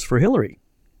Bros for Hillary.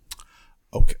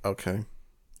 Okay.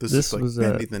 This is like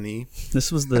bending the knee.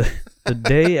 This was the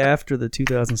day after the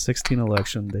 2016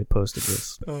 election. They posted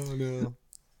this. Oh no!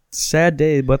 Sad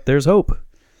day, but there's hope.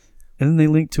 And then they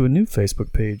linked to a new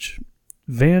Facebook page,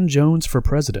 Van Jones for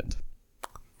President.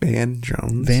 Van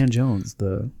Jones,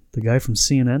 the guy from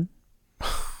CNN.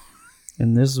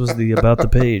 And this was about the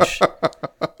page.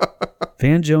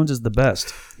 Van Jones is the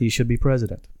best. He should be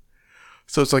president.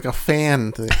 So it's like a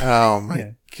fan thing. Oh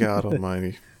my God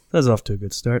Almighty! That's off to a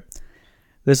good start.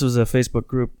 This was a Facebook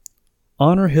group.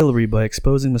 Honor Hillary by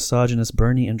exposing misogynist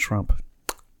Bernie and Trump.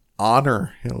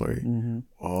 Honor Hillary. Mm-hmm.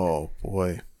 Oh,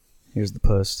 boy. Here's the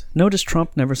post. Notice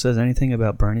Trump never says anything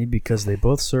about Bernie because they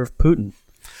both serve Putin.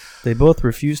 They both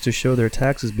refuse to show their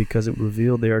taxes because it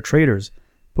revealed they are traitors.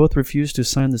 Both refuse to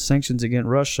sign the sanctions against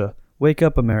Russia. Wake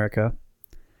up, America.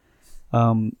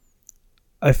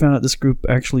 I found out this group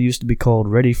actually used to be called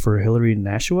Ready for Hillary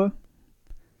Nashua.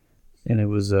 And it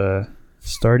was...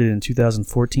 started in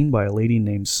 2014 by a lady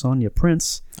named Sonia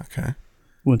Prince. Okay.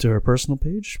 Went to her personal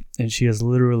page, and she has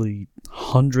literally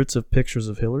hundreds of pictures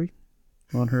of Hillary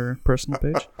on her personal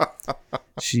page.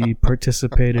 She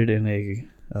participated in a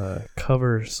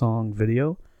cover song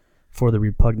video for the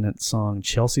repugnant song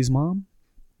Chelsea's Mom.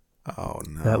 Oh,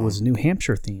 no. That was New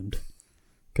Hampshire themed,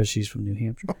 because she's from New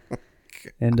Hampshire.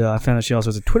 And I found out she also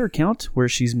has a Twitter account where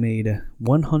she's made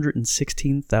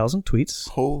 116,000 tweets.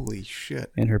 Holy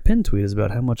shit. And her pinned tweet is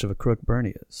about how much of a crook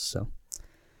Bernie is. So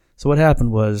what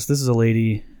happened was, this is a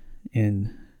lady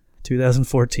in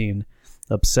 2014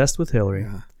 obsessed with Hillary.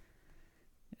 Yeah.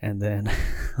 And then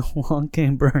along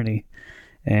came Bernie.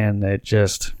 And it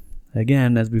just,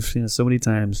 again, as we've seen it so many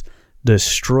times,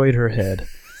 destroyed her head.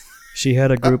 She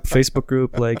had a group, Facebook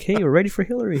group, like, hey, we're ready for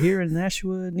Hillary here in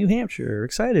Nashua, New Hampshire. We're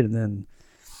excited. And then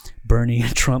Bernie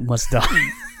and Trump must die.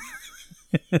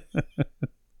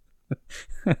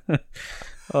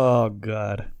 Oh,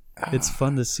 God. It's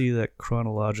fun to see that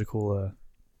chronological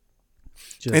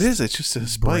it is. It's just a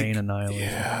spike. Brain annihilation.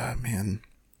 Yeah, man.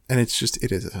 And it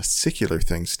is a secular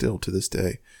thing still to this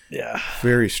day. Yeah.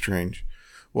 Very strange.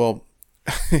 Well,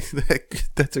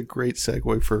 that's a great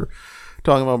segue for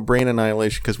talking about brain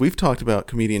annihilation, because we've talked about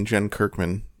comedian Jen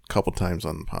Kirkman a couple times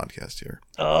on the podcast here.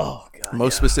 Oh, God.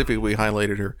 Most specifically, we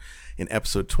highlighted her in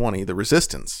episode 20, The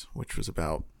Resistance, which was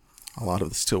about a lot of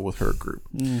the Still With Her group.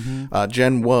 Mm-hmm.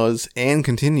 Jen was and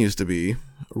continues to be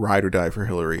ride or die for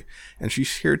Hillary, and she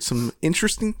shared some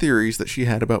interesting theories that she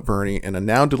had about Bernie in a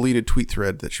now deleted tweet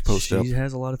thread that she posted up. She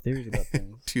has a lot of theories about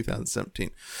things.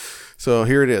 2017. So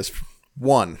here it is.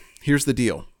 1. Here's the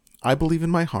deal. I believe in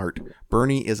my heart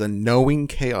Bernie is a knowing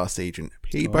chaos agent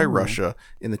paid by Russia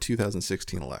in the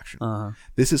 2016 election.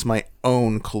 This is my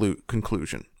own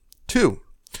conclusion. 2.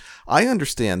 I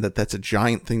understand that that's a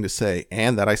giant thing to say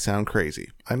and that I sound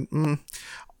crazy.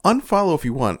 Unfollow if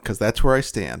you want, because that's where I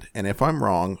stand. And if I'm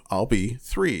wrong, I'll be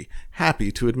 3.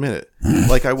 Happy to admit it.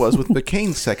 Like I was with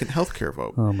McCain's second healthcare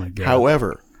vote. Oh my God.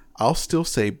 However, I'll still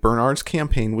say Bernard's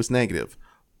campaign was negative.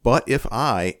 But if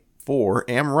I, 4,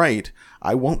 am right,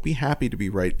 I won't be happy to be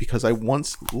right because I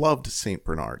once loved St.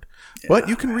 Bernard. Yeah. But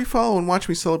you can refollow and watch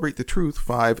me celebrate the truth.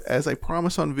 5, as I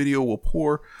promise on video, will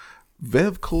pour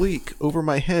Vev Kalik over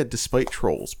my head despite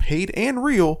trolls, paid and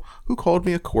real, who called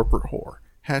me a corporate whore.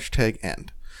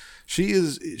 #end.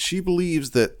 She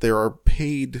believes that there are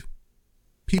paid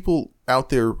people out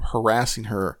there harassing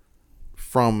her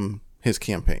from his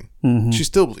campaign. Mm-hmm. She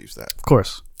still believes that. Of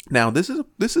course. Now, this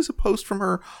is a post from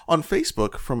her on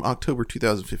Facebook from October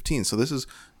 2015, so this is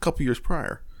a couple years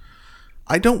prior.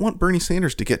 I don't want Bernie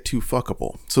Sanders to get too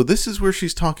fuckable. So this is where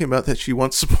she's talking about that she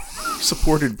once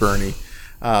supported Bernie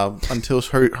until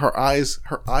her eyes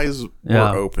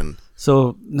were open.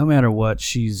 So no matter what,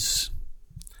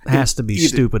 has to be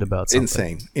stupid about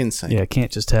something. Insane. Yeah,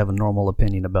 can't just have a normal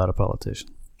opinion about a politician.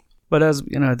 But as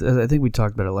you know, I think we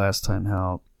talked about it last time,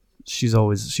 how she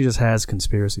just has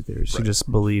conspiracy theories. She just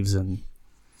believes in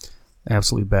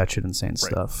absolutely batshit insane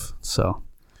stuff. So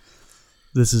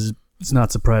it's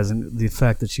not surprising. The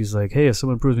fact that she's like, hey, if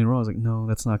someone proves me wrong, I was like, no,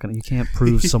 that's not gonna. You can't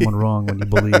prove someone wrong when you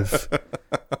believe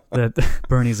that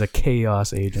Bernie's a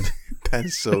chaos agent.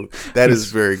 That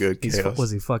is very good. Chaos.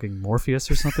 Was he fucking Morpheus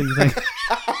or something? You think?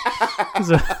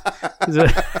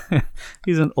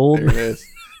 he's an old.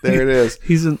 There it is.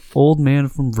 He's an old man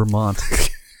from Vermont.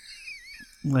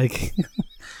 Like,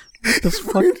 what the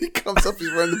fuck? When he comes up,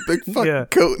 he's wearing the big fucking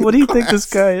coat. What do you think this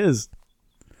guy is?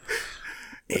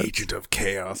 Agent of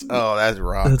Chaos. Oh, that's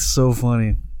rock. That's so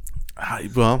funny.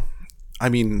 Well, I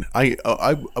mean,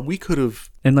 we could have.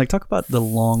 And like, talk about the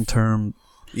long term.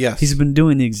 Yes, he's been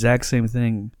doing the exact same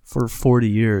thing for 40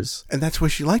 years, and that's why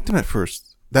she liked him at first.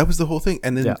 That was the whole thing.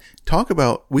 And then talk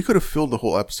about, we could have filled the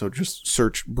whole episode just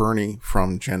search Bernie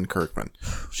from Jen Kirkman.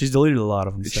 She's deleted a lot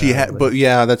of them. She had, but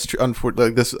yeah, that's true. Unfortunately,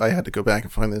 like this, I had to go back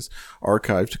and find this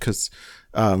archived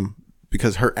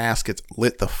because her ass gets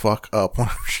lit the fuck up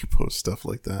whenever she posts stuff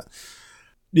like that.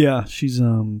 Yeah, she's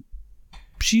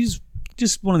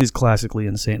just one of these classically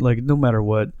insane. Like, no matter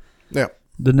what,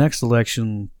 the next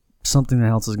election, something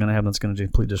else is going to happen that's going to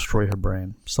completely destroy her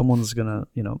brain. Someone's going to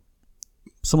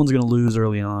lose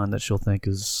early on that she'll think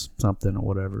is something or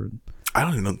whatever. I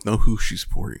don't even know who she's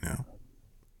supporting now.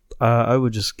 I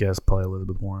would just guess probably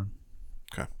Elizabeth Warren.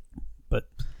 Okay. But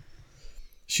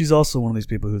she's also one of these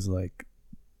people who's like,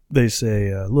 they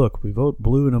say, look, we vote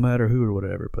blue no matter who or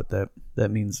whatever, but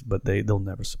that means, but they'll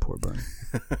never support Bernie.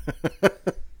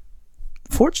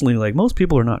 Fortunately, like, most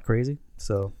people are not crazy,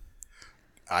 so.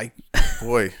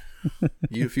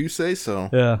 If you say so.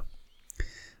 Yeah.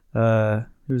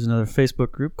 There's another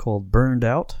Facebook group called Burned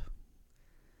Out.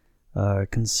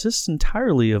 Consists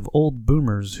entirely of old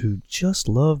boomers who just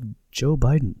love Joe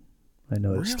Biden. I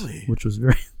noticed, really? Which was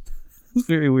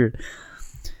very weird.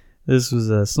 This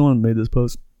was someone made this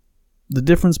post. The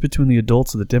difference between the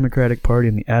adults of the Democratic Party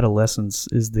and the adolescents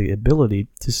is the ability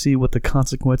to see what the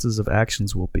consequences of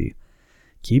actions will be.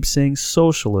 Keep saying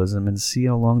socialism and see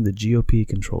how long the GOP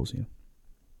controls you.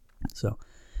 So,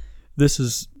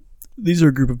 these are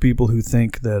a group of people who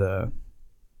think that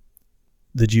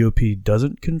the GOP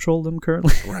doesn't control them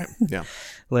currently. Right, yeah.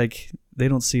 Like, they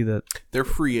don't see that. They're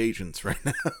free agents right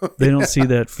now. They don't see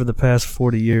that for the past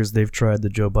 40 years they've tried the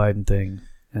Joe Biden thing,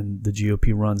 and the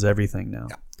GOP runs everything now.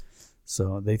 Yeah.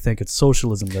 So they think it's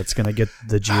socialism that's going to get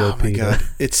the GOP. Oh my God.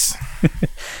 It's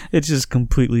just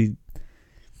completely...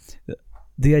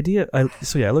 The idea... I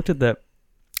looked at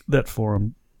that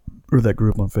forum, or that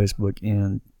group on Facebook,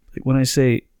 and when I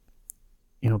say...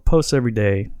 posts every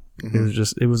day. Mm-hmm.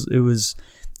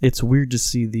 It's weird to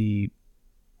see the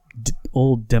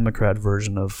old Democrat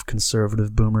version of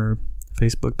conservative boomer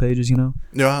Facebook pages, No,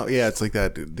 yeah, it's like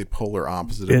that, the polar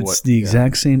opposite of it's the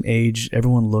exact same age.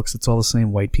 Everyone looks, it's all the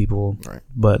same white people. Right.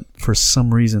 But for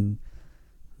some reason,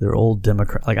 they're old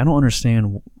Democrat. Like, I don't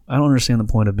understand the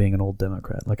point of being an old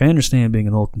Democrat. Like, I understand being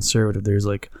an old conservative. There's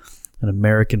like an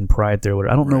American pride there.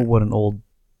 I don't know what an old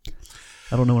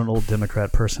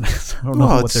Democrat person is. I don't know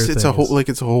what their thing is.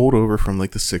 It's a holdover from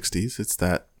like the 60s. It's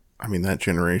that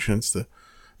generation. It's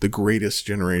the greatest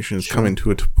generation is coming to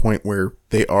a point where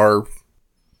they are.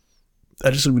 I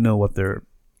just don't know what their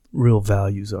real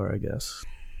values are, I guess.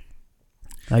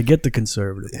 I get the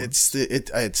conservative ones.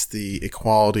 It's the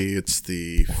equality, it's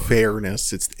the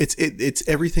fairness, it's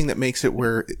everything that makes it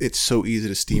where it's so easy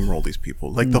to steamroll these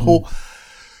people. Like the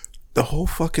whole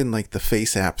fucking, like, the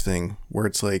Face app thing where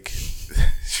it's like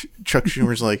Chuck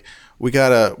Schumer's like, we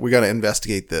gotta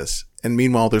investigate this, and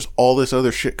meanwhile there's all this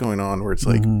other shit going on where it's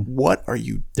like, what are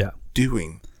you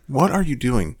doing? What are you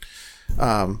doing?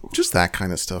 Just that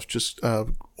kind of stuff. Just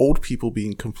old people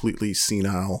being completely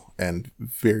senile and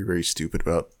very, very stupid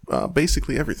about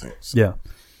basically everything. So. Yeah.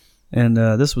 And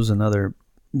this was another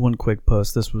one quick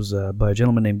post. This was by a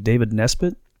gentleman named David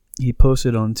Nesbitt. He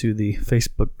posted onto the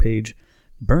Facebook page,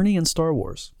 Bernie and Star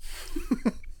Wars.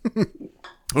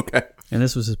 Okay. And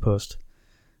this was his post.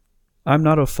 I'm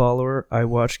not a follower. I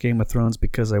watched Game of Thrones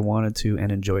because I wanted to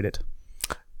and enjoyed it.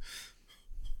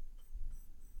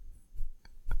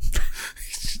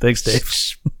 Thanks, Dave.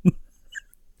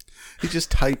 He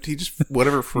just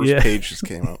whatever first page just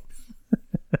came up.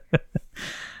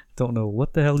 Don't know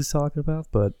what the hell he's talking about,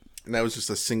 but... And that was just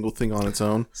a single thing on its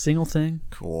own? Single thing.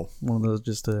 Cool. One of those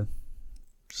just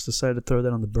Just decided to throw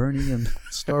that on the Bernie and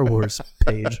Star Wars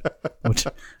page, which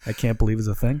I can't believe is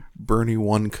a thing. Bernie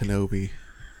 1 Kenobi.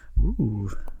 Ooh.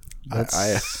 That's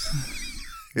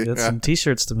some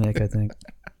t-shirts to make, I think.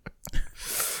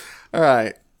 All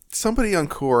right. Somebody on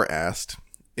Core asked,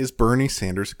 is Bernie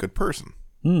Sanders a good person?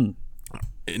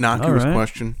 Innocuous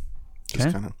question.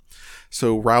 Just kind of.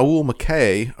 So Raul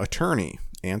McKay, attorney,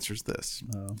 answers this.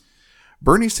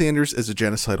 Bernie Sanders is a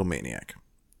genocidal maniac.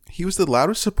 He was the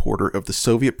loudest supporter of the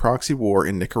Soviet proxy war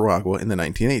in Nicaragua in the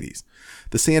 1980s.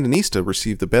 The Sandinista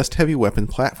received the best heavy weapon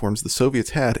platforms the Soviets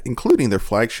had, including their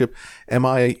flagship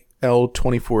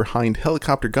MiL-24 Hind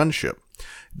helicopter gunship.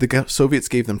 The Soviets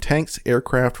gave them tanks,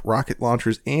 aircraft, rocket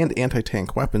launchers, and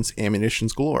anti-tank weapons,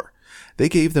 ammunitions galore. They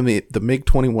gave them the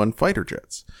MiG-21 fighter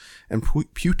jets. And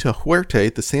Puerto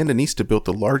Huerte, the Sandinista built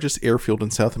the largest airfield in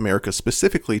South America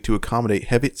specifically to accommodate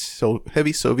heavy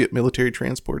Soviet military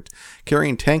transport,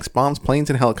 carrying tanks, bombs, planes,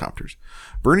 and helicopters.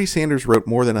 Bernie Sanders wrote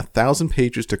more than 1,000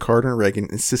 pages to Carter and Reagan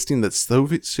insisting that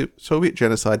Soviet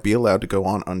genocide be allowed to go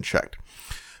on unchecked.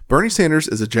 Bernie Sanders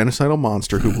is a genocidal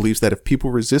monster who believes that if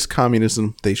people resist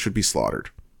communism, they should be slaughtered.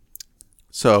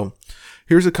 So,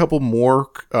 here's a couple more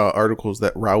articles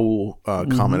that Raul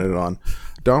commented on.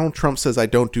 Donald Trump says, I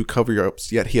don't do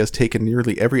cover-ups, yet he has taken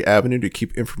nearly every avenue to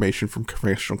keep information from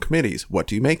congressional committees. What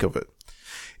do you make of it?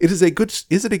 Is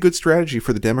it a good strategy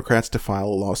for the Democrats to file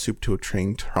a lawsuit to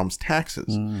obtain Trump's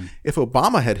taxes? If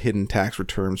Obama had hidden tax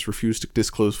returns, refused to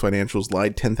disclose financials,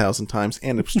 lied 10,000 times,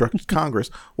 and obstructed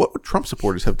Congress, what would Trump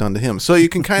supporters have done to him? So you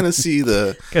can kind of see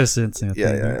the... Got a sense.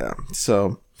 Yeah.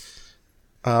 So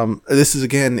this is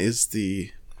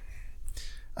the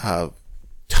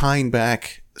tying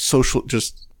back social,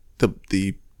 just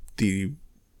the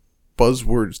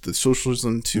buzzwords, the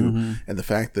socialism to, and the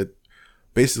fact that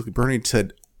basically Bernie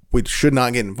said we should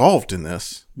not get involved in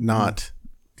this, not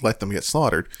let them get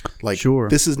slaughtered.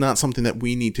 This is not something that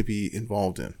we need to be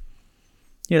involved in.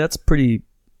 Yeah, that's pretty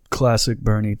classic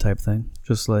Bernie type thing.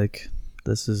 Just like,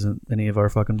 this isn't any of our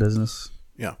fucking business.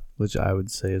 Yeah. Which I would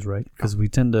say is right, because we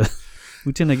tend to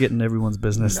get in everyone's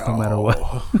business no matter what.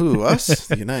 Who, us?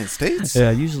 The United States?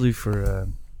 Yeah, usually for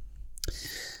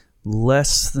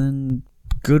less than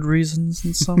good reasons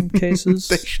in some cases.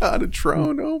 They shot a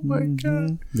drone. Oh my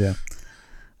God. Yeah.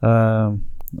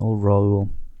 Old Raul.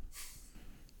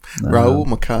 Raul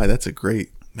McKay. That's a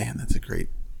great.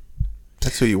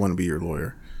 That's who you want to be your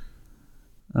lawyer.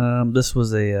 This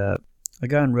was a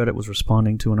guy on Reddit was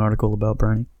responding to an article about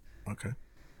Bernie. Okay.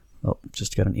 Oh,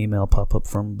 just got an email pop up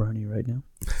from Bernie right now.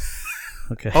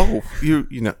 Okay. Oh, you're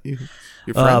friends?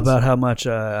 About how much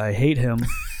I hate him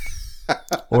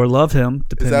or love him,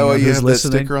 depending on who's listening. Is that why you have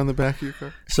that sticker on the back of your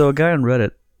car? So a guy on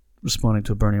Reddit responding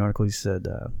to a Bernie article, he said,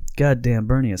 God damn,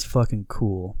 Bernie is fucking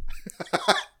cool.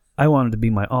 I wanted to be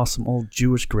my awesome old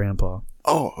Jewish grandpa.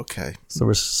 Oh, okay.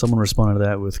 So someone responded to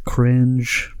that with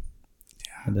cringe.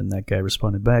 Yeah. And then that guy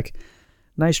responded back,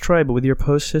 nice try, but with your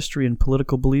post-history and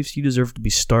political beliefs, you deserve to be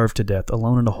starved to death,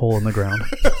 alone in a hole in the ground.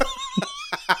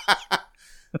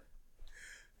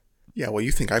 Yeah, well,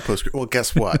 you think I post... Well,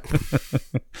 guess what?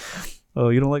 Oh,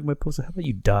 you don't like my post? How about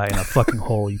you die in a fucking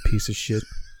hole, you piece of shit?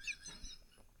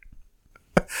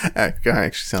 That guy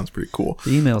actually sounds pretty cool.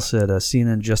 The email said,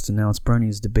 CNN just announced Bernie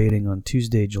is debating on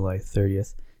Tuesday, July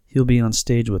 30th. He'll be on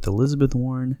stage with Elizabeth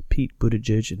Warren, Pete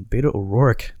Buttigieg, and Beto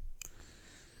O'Rourke.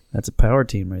 That's a power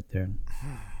team right there.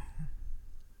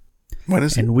 When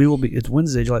is it? And it's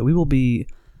Wednesday, July. We will be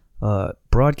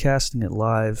broadcasting it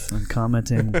live and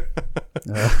commenting.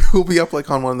 We'll be up like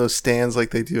on one of those stands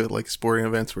like they do at like sporting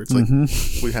events where it's like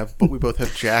we both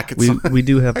have jackets. We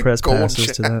do have press passes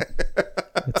to that.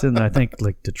 It's in, I think,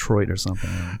 like Detroit or something.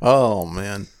 Oh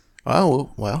man.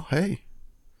 Oh well. Hey.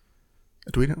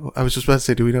 Do we know? I was just about to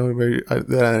say, do we know anybody?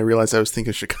 Then I realized I was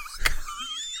thinking Chicago.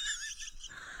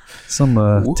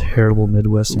 Some terrible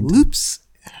Midwestern. Whoops.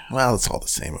 Well, it's all the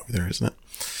same over there, isn't it?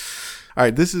 All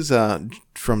right, this is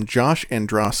from Josh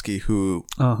Androsky, who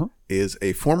is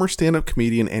a former stand-up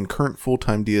comedian and current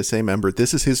full-time DSA member.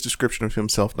 This is his description of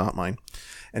himself, not mine.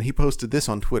 And he posted this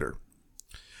on Twitter.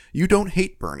 You don't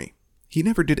hate Bernie. He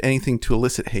never did anything to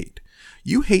elicit hate.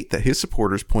 You hate that his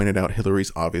supporters pointed out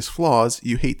Hillary's obvious flaws.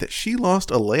 You hate that she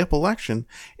lost a layup election.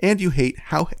 And you hate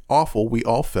how awful we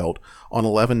all felt on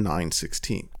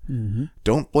 11/9/16.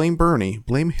 Don't blame Bernie.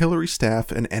 Blame Hillary's staff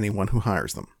and anyone who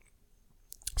hires them.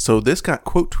 So this got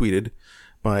quote tweeted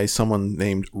by someone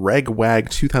named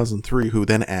RegWag2003, who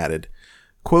then added,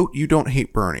 quote, you don't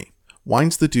hate Bernie.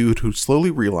 Whines the dude who slowly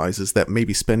realizes that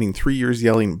maybe spending 3 years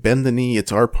yelling, bend the knee,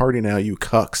 it's our party now, you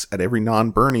cucks, at every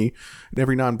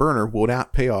non-burner will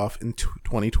not pay off in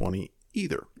 2020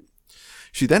 either.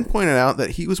 She then pointed out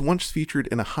that he was once featured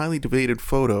in a highly debated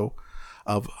photo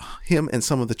of him and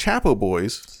some of the Chapo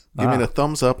boys giving a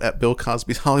thumbs up at Bill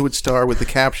Cosby's Hollywood star with the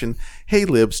caption, "Hey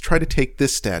libs, try to take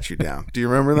this statue down." Do you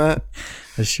remember that?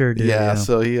 I sure do. Yeah,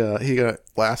 so he got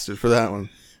blasted for that one.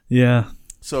 Yeah.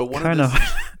 So one kind of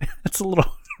it's a little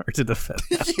hard to defend.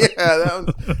 Yeah,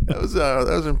 that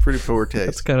was in pretty poor taste.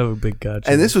 That's kind of a big gotcha.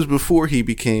 And this was before he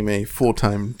became a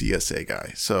full-time DSA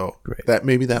guy. So Great. that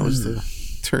was the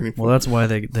turning point. Well, that's why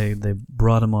they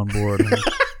brought him on board.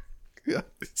 Yeah,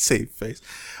 save face.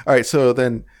 All right, so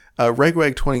then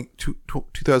Regwag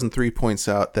 2003 points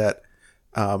out that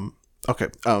so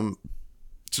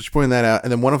she's pointing that out,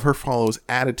 and then one of her follows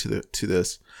added to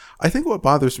this. I think what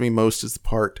bothers me most is the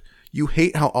part, "You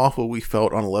hate how awful we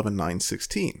felt on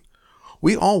 11/9/16.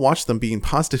 We all watched them being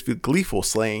positively gleeful,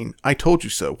 saying, 'I told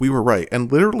you so, we were right,'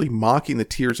 and literally mocking the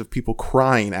tears of people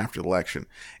crying after the election.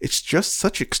 It's just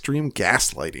such extreme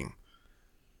gaslighting."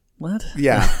 What?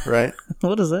 Yeah, right?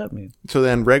 What does that mean? So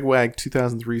then Regwag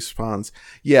 2003 responds,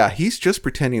 "Yeah, he's just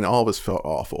pretending all of us felt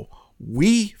awful.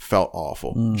 We felt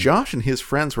awful. Josh and his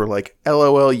friends were like,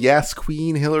 LOL, yes,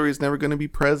 Queen Hillary's never going to be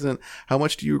president. How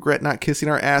much do you regret not kissing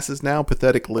our asses now,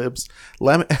 pathetic libs?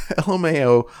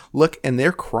 LMAO, look, and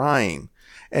they're crying.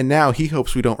 And now he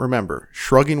hopes we don't remember."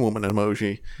 Shrugging woman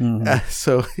emoji.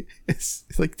 So it's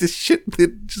like this shit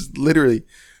that just literally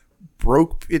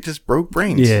broke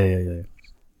brains.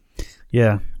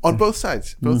 Yeah. On both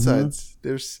sides. Both sides.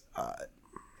 There's, I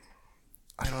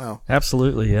don't know.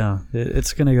 Absolutely, yeah.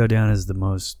 It's going to go down as the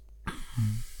most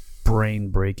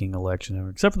brain-breaking election ever.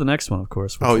 Except for the next one, of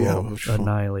course, which will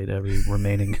annihilate every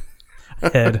remaining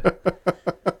head.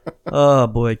 Oh,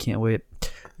 boy, I can't wait.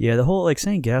 Yeah, the whole,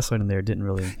 saying gaslighting there didn't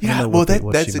really... Yeah, what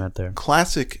that's she meant there.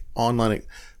 Classic online...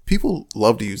 People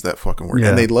love to use that fucking word. Yeah.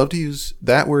 And they love to use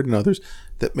that word and others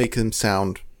that make them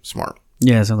sound smart.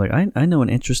 Yeah, it sounds like I know an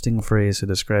interesting phrase to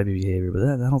describe your behavior, but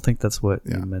I don't think that's what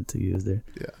you meant to use there.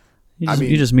 Yeah,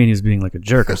 you just mean he was being like a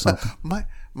jerk or something.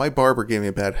 my barber gave me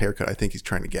a bad haircut. I think he's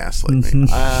trying to gaslight me.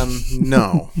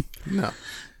 No.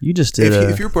 You just did.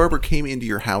 If your barber came into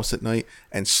your house at night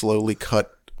and slowly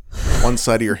cut one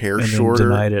side of your hair shorter,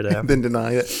 then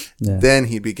denied it, then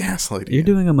he'd be gaslighting you. You're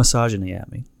doing a misogyny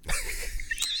at me.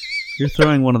 You're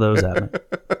throwing one of those at me.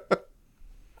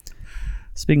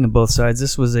 Speaking of both sides,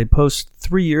 this was a post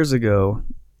 3 years ago.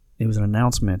 It was an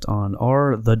announcement on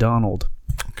The Donald.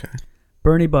 Okay.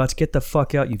 Bernie bots, get the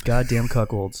fuck out, you goddamn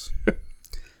cuckolds.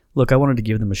 Look, I wanted to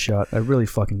give them a shot. I really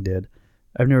fucking did.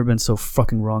 I've never been so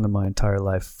fucking wrong in my entire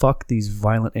life. Fuck these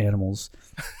violent animals.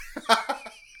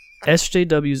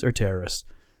 SJWs are terrorists.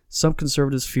 Some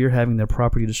conservatives fear having their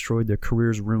property destroyed, their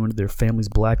careers ruined, their families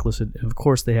blacklisted, and of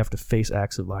course they have to face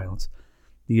acts of violence.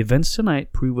 The events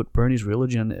tonight prove what Bernie's real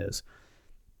agenda is.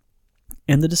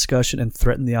 End the discussion and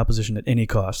threaten the opposition at any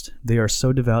cost. They are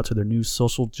so devout to their new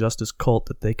social justice cult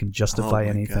that they can justify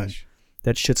anything. Gosh.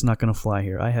 That shit's not going to fly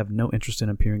here. I have no interest in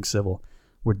appearing civil.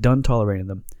 We're done tolerating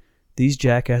them. These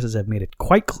jackasses have made it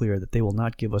quite clear that they will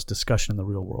not give us discussion in the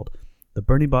real world. The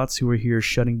Bernie bots who are here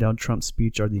shutting down Trump's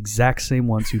speech are the exact same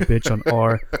ones who bitch on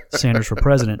Sanders for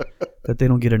president that they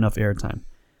don't get enough airtime.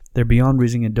 They're beyond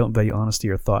reason and don't value honesty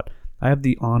or thought. I have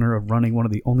the honor of running one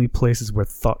of the only places where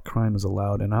thought crime is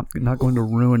allowed, and I'm not going to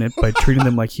ruin it by treating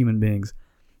them like human beings.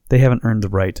 They haven't earned the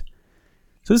right.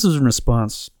 So this was in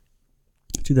response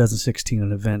to 2016,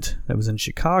 an event that was in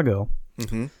Chicago,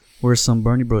 where some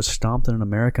Bernie bros stomped an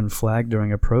American flag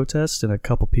during a protest, and a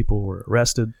couple people were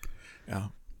arrested. Yeah.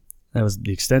 That was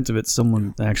the extent of it.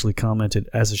 Someone actually commented,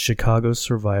 "As a Chicago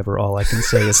survivor, all I can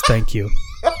say is thank you."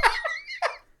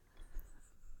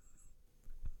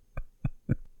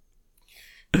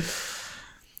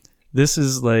 This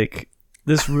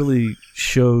really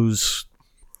shows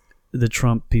the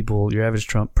Trump people, your average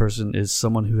Trump person is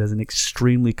someone who has an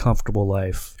extremely comfortable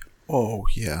life. Oh,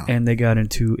 yeah. And they got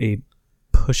into a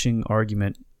pushing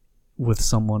argument with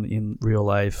someone in real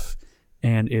life,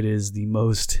 and it is the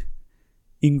most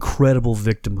incredible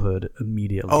victimhood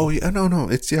immediately. Oh, yeah. No.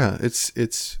 It's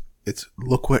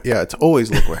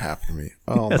always look what happened to me.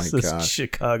 Oh, yes, my God.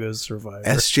 Chicago survivor.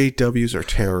 SJWs are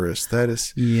terrorists. That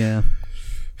is. Yeah.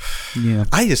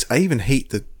 I even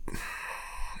hate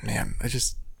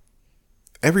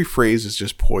every phrase is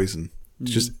just poison.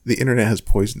 It's just the internet has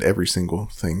poisoned every single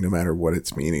thing, no matter what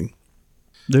its meaning.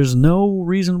 There's no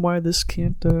reason why this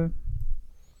can't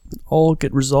all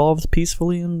get resolved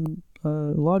peacefully and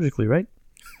logically, right?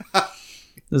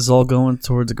 This is all going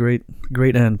towards a great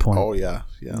end point. Oh, yeah.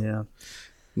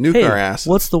 Nuke our asses.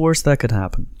 What's the worst that could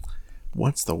happen?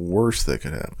 What's the worst that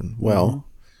could happen? Well,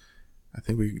 I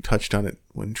think we touched on it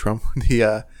when Trump,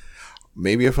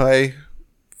 maybe if I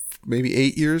maybe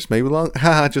 8 years, maybe long.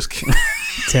 Haha, just kidding.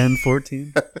 10,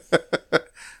 14.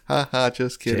 Haha,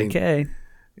 just kidding. JK.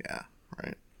 Yeah,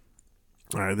 right.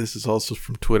 All right, this is also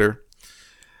from Twitter.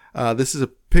 This is a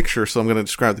picture, so I'm going to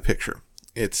describe the picture.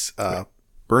 It's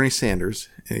Bernie Sanders,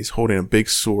 and he's holding a big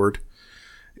sword.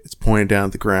 It's pointed down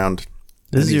at the ground.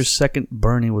 This is your second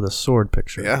Bernie with a sword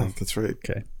picture. Yeah, that's right.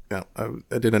 Okay. Yeah,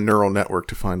 I did a neural network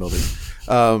to find all these.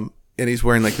 And he's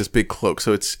wearing like this big cloak,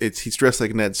 so he's dressed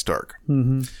like Ned Stark.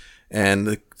 Mm-hmm. And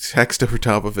the text over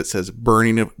top of it says,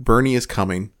 Bernie is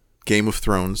coming, Game of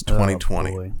Thrones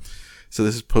 2020. Oh, so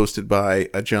this is posted by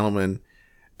a gentleman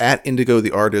at Indigo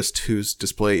the Artist, whose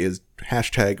display is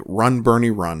hashtag Run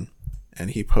Bernie Run.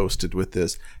 And he posted with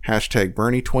this, hashtag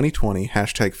Bernie 2020,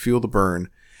 hashtag Feel the Burn.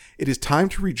 It is time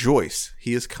to rejoice.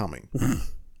 He is coming.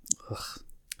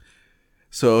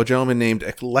 So a gentleman named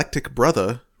Eclectic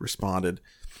Brother responded,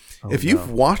 if you've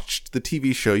watched the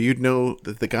TV show, you'd know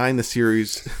that the guy in the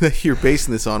series that you're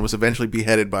basing this on was eventually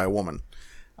beheaded by a woman.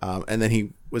 And then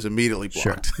he was immediately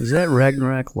blocked. Sure. Is that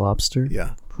Ragnarok Lobster?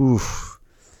 Yeah. Oof.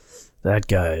 That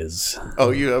guy is...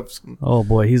 Oh, you have some... Oh,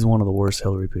 boy, he's one of the worst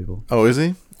Hillary people. Oh, is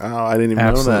he? Oh, I didn't even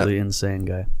know that. Absolutely insane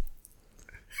guy.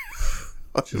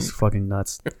 Just fucking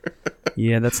nuts.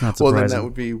 Yeah, that's not surprising. Well, then that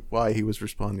would be why he was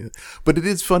responding. But it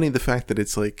is funny the fact that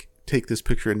it's like, take this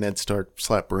picture of Ned Stark,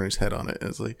 slap Bernie's head on it. And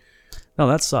it's like... No,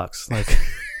 that sucks. Like,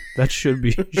 that should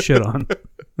be shit on.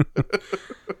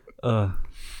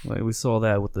 Like we saw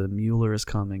that with the Mueller is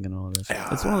coming and all this.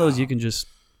 It's one of those you can just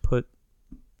plug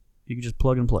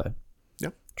and play.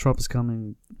 Yep. Trump is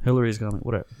coming, Hillary is coming,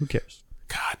 whatever. Who cares?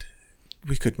 God,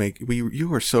 we could make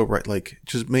you are so right. Like,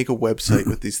 just make a website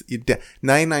with these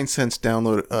 99 cents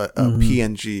download a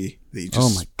PNG that you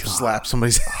just slap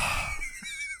somebody's.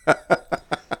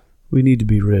 We need to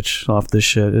be rich off this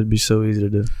shit. It'd be so easy to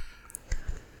do.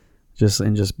 Just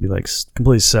be like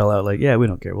completely sell out. Like, yeah, we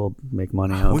don't care. We'll make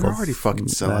money out. We're already fucking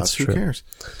sellouts. Who cares?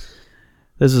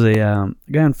 This is a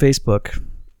guy on Facebook.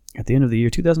 At the end of the year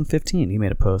 2015, he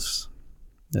made a post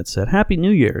that said, "Happy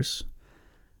New Year's,"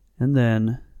 and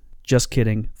then, "Just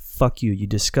kidding. Fuck you, you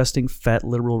disgusting, fat,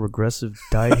 literal, regressive,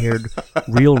 dyed-haired,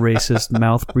 real racist,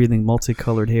 mouth-breathing,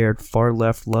 multicolored-haired,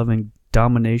 far-left loving,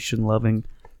 domination-loving,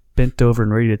 bent over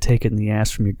and ready to take it in the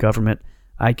ass from your government,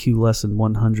 IQ less than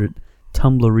 100,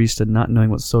 Tumblrista, not knowing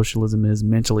what socialism is,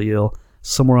 mentally ill,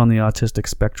 somewhere on the autistic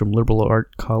spectrum, liberal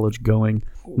art college going,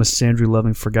 misandry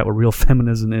loving, forgot what real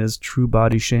feminism is, true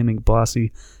body shaming,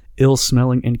 bossy, ill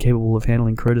smelling, incapable of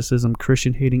handling criticism,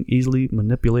 Christian hating, easily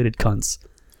manipulated cunts.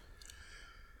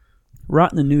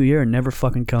 Rot in the new year and never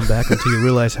fucking come back until you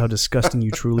realize how disgusting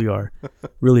you truly are.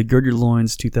 Really, gird your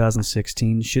loins,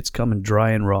 2016. Shit's coming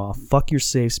dry and raw. Fuck your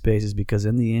safe spaces because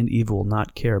in the end, evil will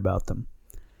not care about them."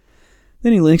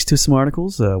 Then he links to some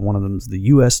articles. One of them is the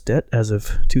U.S. debt as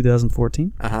of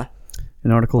 2014. Uh-huh.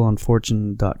 An article on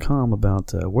Fortune.com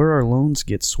about where our loans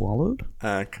get swallowed.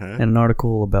 Okay. And an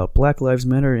article about Black Lives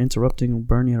Matter interrupting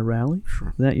Bernie at a rally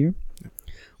that year. Yep.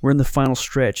 We're in the final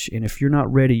stretch, and if you're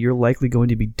not ready, you're likely going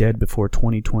to be dead before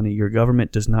 2020. Your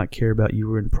government does not care about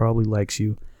you and probably likes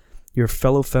you. Your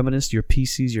fellow feminists, your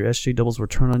PCs, your SJWs will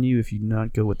turn on you if you do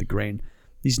not go with the grain.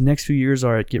 These next few years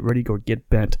are get ready or get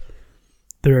bent.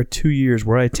 There are 2 years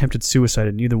where I attempted suicide,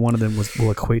 and neither one of them will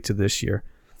equate to this year.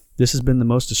 This has been the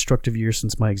most destructive year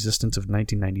since my existence of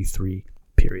 1993,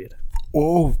 period.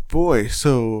 Oh, boy.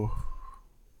 So...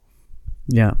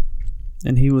 Yeah.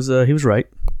 And he was right.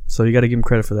 So you got to give him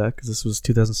credit for that, because this was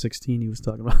 2016 he was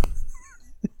talking about,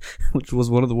 which was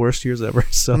one of the worst years ever.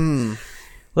 So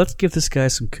let's give this guy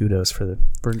some kudos for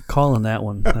calling that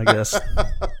one, I guess.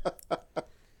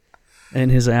 And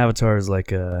his avatar is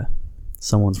like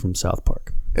someone's from South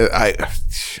Park. I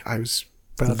was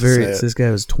about to say it. This guy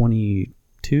was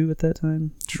 22 at that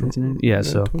time. True. Yeah,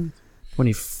 so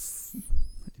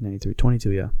 1993,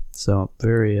 22, yeah. So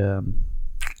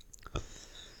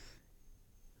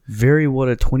very what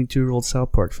a 22-year-old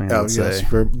South Park fan would say.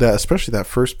 Especially that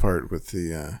first part with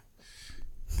the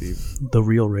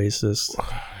real racist.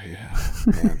 Yeah.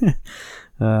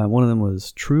 One of them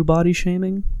was true body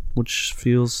shaming, which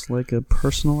feels like a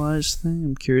personalized thing.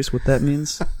 I'm curious what that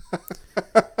means.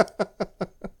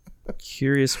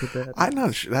 Curious what that. I'm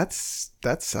not sure. That's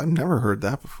I've never heard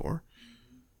that before.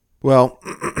 Well,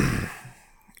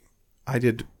 I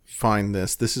did find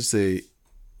this. This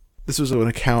was an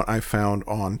account I found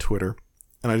on Twitter,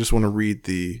 and I just want to read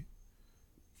the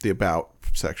about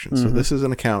section. So this is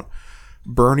an account,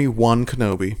 Bernie One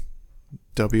Kenobi,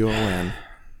 WON.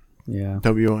 Yeah.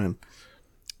 WON.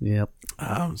 Yep.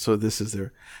 So this is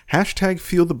their hashtag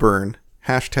Feel the Burn,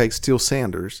 hashtag Steal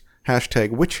Sanders, hashtag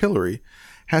Witch Hillary,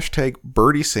 Hashtag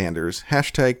Bernie Sanders.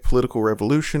 Hashtag political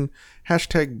revolution.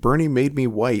 Hashtag Bernie made me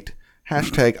white.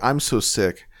 Hashtag I'm so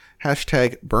sick.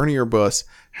 Hashtag Bernie or bus.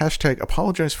 Hashtag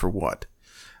apologize for what?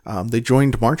 They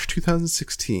joined March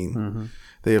 2016. Mm-hmm.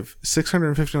 They have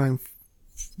 659.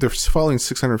 They're following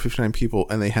 659 people,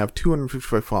 and they have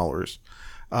 255 followers.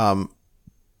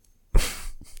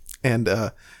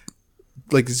 And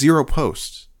like 0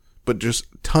 posts, but just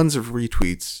tons of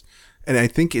retweets. And I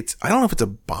think I don't know if it's a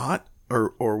bot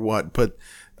or what, but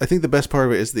I think the best part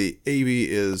of it is the AV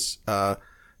is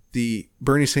the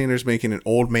Bernie Sanders making an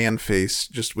old man face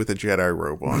just with a Jedi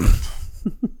robe on.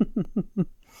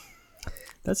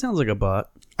 That sounds like a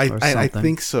bot. I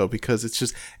think so, because it's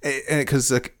just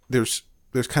because like there's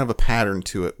kind of a pattern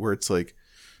to it where it's like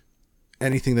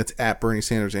anything that's at Bernie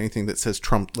Sanders, anything that says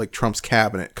Trump, like Trump's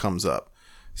cabinet, comes up.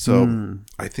 So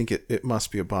I think it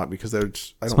must be a bot, because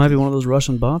this might be one of those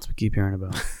Russian bots we keep hearing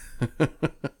about.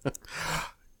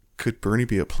 Could Bernie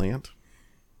be a plant?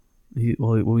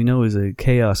 Well, we know he's a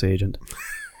chaos agent.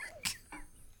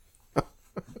 All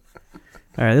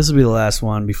right, this will be the last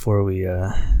one before we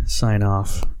sign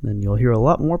off. Then you'll hear a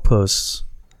lot more posts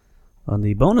on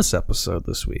the bonus episode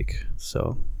this week.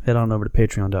 So head on over to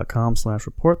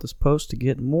patreon.com/report this post to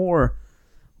get more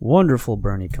wonderful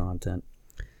Bernie content,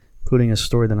 including a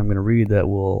story that I'm going to read that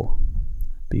will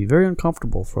be very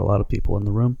uncomfortable for a lot of people in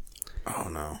the room. Oh,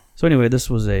 no. So anyway, this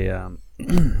was on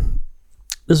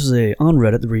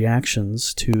Reddit, the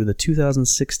reactions to the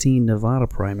 2016 Nevada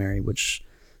primary, which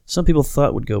some people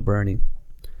thought would go Bernie,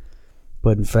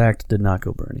 but in fact did not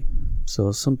go Bernie.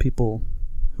 So some people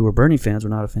who were Bernie fans were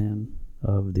not a fan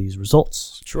of these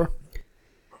results. Sure.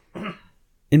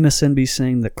 MSNB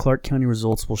saying that Clark County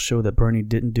results will show that Bernie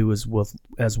didn't do as well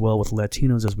with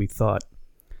Latinos as we thought.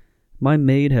 My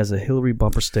maid has a Hillary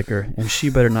bumper sticker, and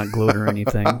she better not gloat or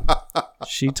anything.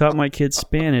 She taught my kids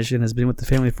Spanish and has been with the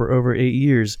family for over 8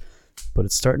 years, but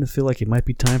it's starting to feel like it might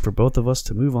be time for both of us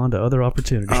to move on to other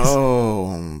opportunities.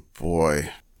 Oh, boy.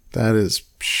 That is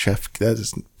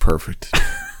perfect.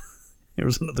 Here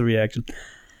was another reaction.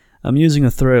 I'm using a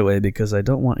throwaway because I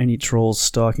don't want any trolls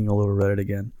stalking all over Reddit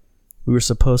again. We were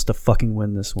supposed to fucking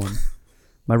win this one.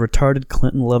 My retarded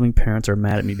Clinton-loving parents are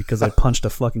mad at me because I punched a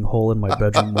fucking hole in my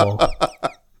bedroom wall.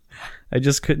 I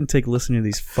just couldn't take listening to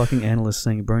these fucking analysts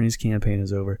saying Bernie's campaign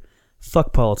is over.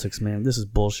 Fuck politics, man. This is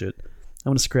bullshit.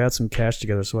 I'm going to scratch some cash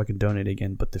together so I can donate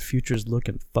again, but the future's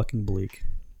looking fucking bleak.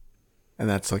 And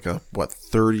that's like a,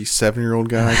 37-year-old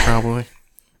guy, probably?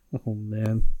 Oh,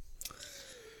 man.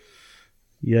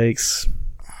 Yikes.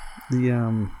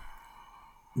 The,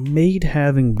 maid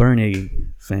having Bernie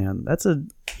fan. That's a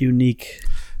unique...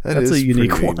 That's a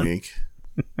unique one. Unique.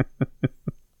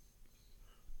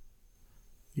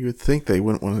 You would think they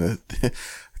wouldn't want to...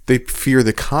 They fear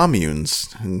the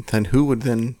communes, and then who would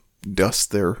then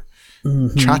dust their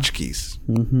tchotchkes?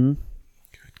 Mm-hmm.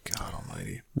 Good God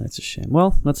almighty. That's a shame.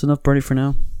 Well, that's enough Bernie for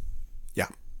now. Yeah.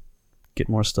 Get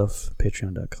more stuff at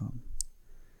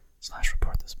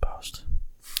patreon.com/report this post.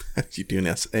 You doing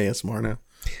ASMR now?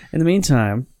 In the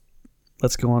meantime,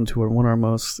 let's go on to one of our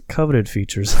most coveted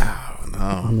features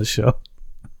on the show.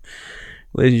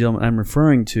 Ladies and gentlemen, I'm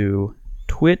referring to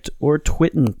Twit or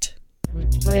Twitn't.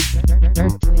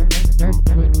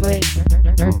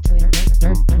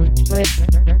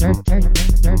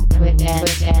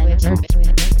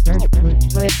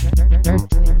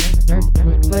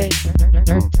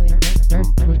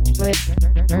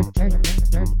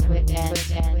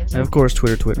 And of course,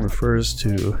 Twitter Twitting refers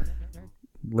to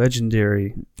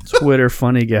legendary Twitter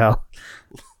funny gal,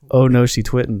 Oh No She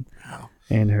Twittin',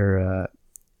 and her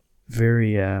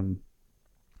very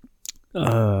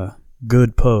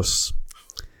good posts.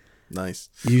 Nice.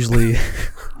 Usually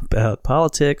about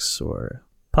politics or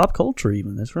pop culture,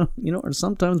 even. That's right, or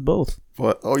sometimes both.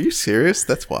 What? Oh, are you serious?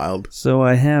 That's wild. So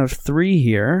I have 3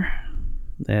 here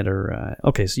that are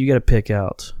okay. So you got to pick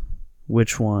out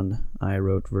which one I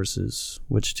wrote versus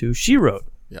which 2 she wrote.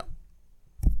 Yeah.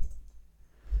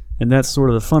 And that's sort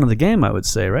of the fun of the game, I would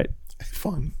say, right?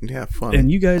 Fun. Yeah, fun.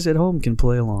 And you guys at home can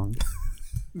play along.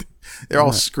 They're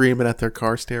all screaming at their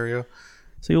car stereo.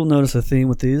 So you'll notice a theme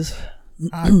with these.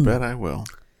 I bet I will.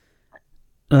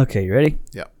 Okay, you ready?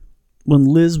 Yeah. When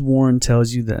Liz Warren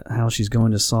tells you that how she's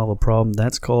going to solve a problem,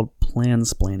 that's called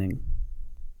plansplaining.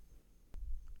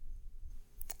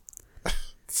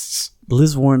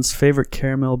 Liz Warren's favorite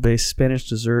caramel-based Spanish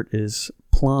dessert is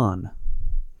plan.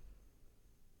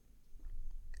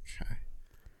 Okay.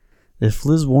 If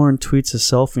Liz Warren tweets a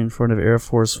selfie in front of Air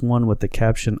Force One with the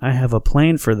caption, "I have a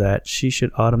plane for that," she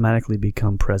should automatically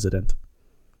become president.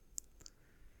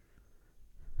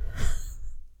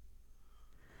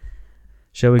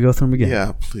 Shall we go through them again?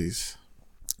 Yeah, please.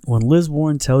 When Liz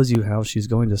Warren tells you how she's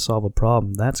going to solve a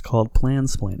problem, that's called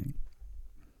plansplaining.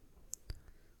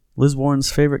 Liz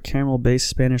Warren's favorite caramel-based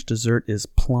Spanish dessert is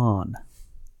plan.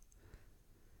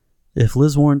 If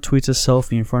Liz Warren tweets a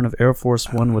selfie in front of Air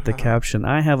Force One with the caption,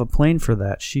 "I have a plane for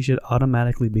that," she should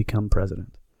automatically become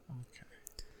president. Okay.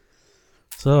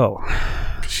 So...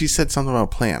 She said something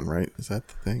about plan, right? Is that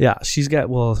the thing? Yeah, she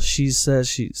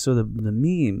says so the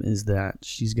meme is that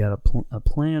she's got a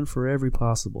plan for every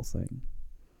possible thing.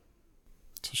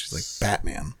 So she's like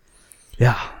Batman.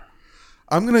 Yeah.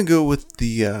 I'm going to go with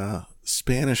the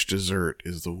Spanish dessert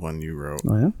is the one you wrote.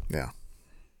 Oh, yeah? Yeah.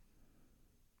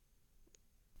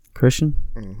 Christian?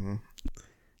 Mm-hmm.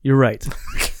 You're right.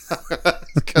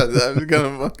 Because I was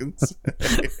going to fucking say.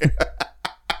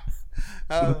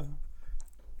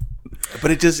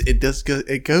 But it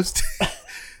goes to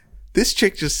this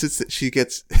chick just sits that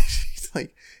she's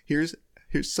like, here's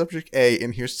subject A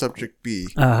and here's subject B.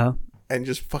 Uh-huh. And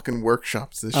just fucking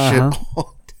workshops this shit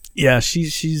all day. Yeah,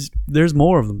 she's there's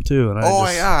more of them too. And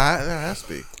yeah, there has to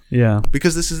be. Yeah.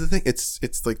 Because this is the thing.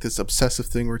 It's like this obsessive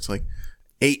thing where it's like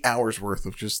 8 hours worth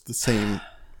of just the same.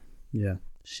 Yeah.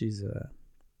 She's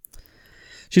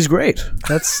great.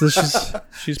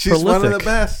 She's prolific. One of the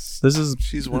best.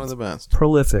 She's one of the best.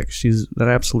 Prolific. She's an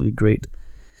absolutely great,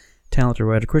 talented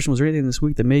writer. Christian, was there anything this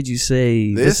week that made you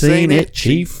say, "This ain't it,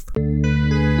 Chief"?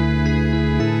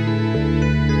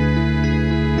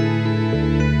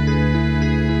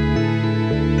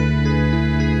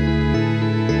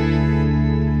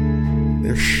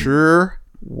 There sure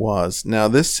was. Now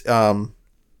this ain't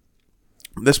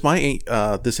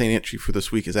it, Chief, for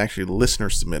this week is actually listener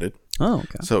submitted. Oh,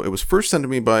 okay. So it was first sent to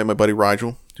me by my buddy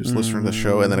Rigel, who's a listener to the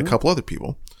show, and then a couple other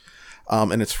people.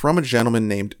 And it's from a gentleman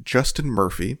named Justin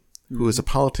Murphy, who is a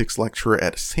politics lecturer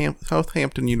at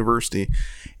Southampton University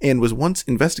and was once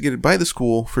investigated by the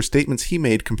school for statements he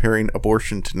made comparing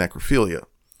abortion to necrophilia.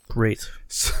 Great.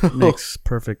 So makes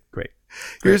perfect. Great.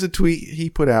 Here's a tweet he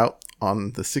put out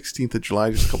on the 16th of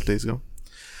July, just a couple days ago.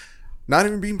 Not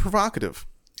even being provocative.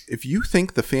 If you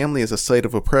think the family is a site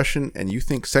of oppression and you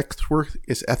think sex work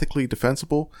is ethically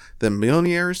defensible, then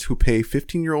millionaires who pay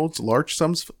 15-year-olds large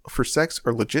sums for sex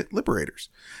are legit liberators.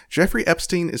 Jeffrey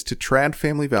Epstein is to trad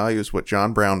family values what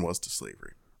John Brown was to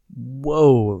slavery.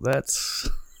 Whoa, that's...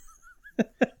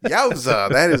 Yowza,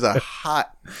 that is a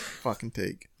hot fucking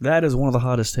take. That is one of the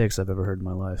hottest takes I've ever heard in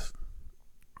my life.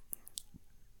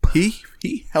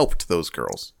 He helped those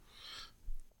girls.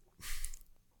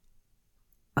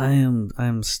 I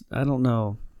don't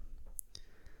know.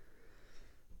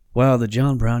 Wow, the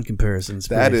John Brown comparison is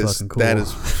pretty fucking cool. That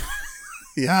is,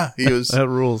 yeah, he was. That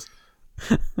rules.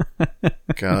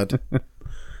 God,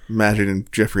 imagine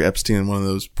Jeffrey Epstein in one of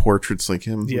those portraits like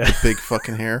him with the big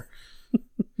fucking hair.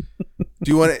 Do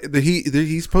you want to?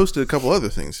 He's posted a couple other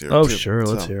things here. Oh, too. sure.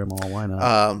 Let's hear them all. Why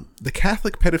not? The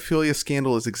Catholic pedophilia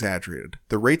scandal is exaggerated.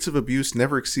 The rates of abuse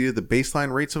never exceeded the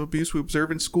baseline rates of abuse we observe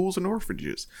in schools and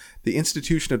orphanages. The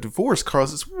institution of divorce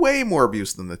causes way more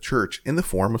abuse than the church in the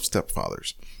form of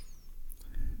stepfathers.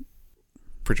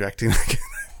 Projecting,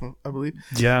 I believe.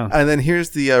 Yeah. And then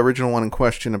here's the original one in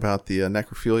question about the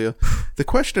necrophilia. The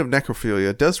question of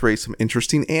necrophilia does raise some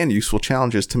interesting and useful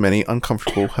challenges to many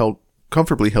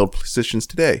comfortably held positions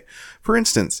today. For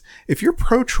instance, if you're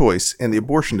pro-choice in the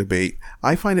abortion debate,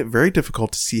 I find it very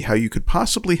difficult to see how you could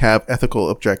possibly have ethical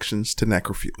objections to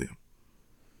necrophilia.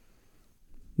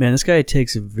 Man, this guy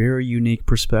takes a very unique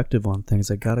perspective on things.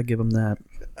 I gotta give him that.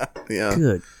 Yeah.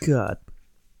 Good God.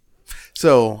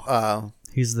 So,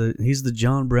 he's the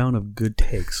John Brown of good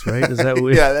takes, right? Is that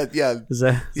what Is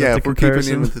that if we're keeping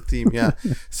in with the theme, yeah.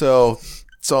 So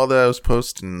saw that I was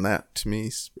posting, and that to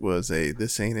me was a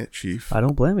 "This ain't it, Chief." I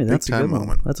don't blame you. That's a good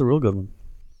moment. That's a real good one.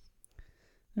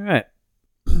 All right.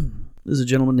 This is a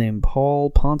gentleman named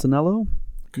Paul Pontanello.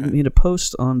 Okay. He made a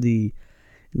post on the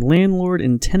landlord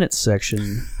and tenant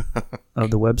section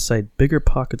of the website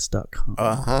biggerpockets.com.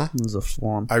 Uh-huh. It was a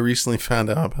forum. I recently found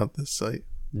out about this site.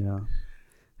 Yeah.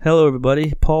 Hello,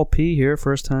 everybody. Paul P. here,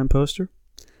 first-time poster.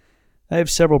 I have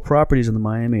several properties in the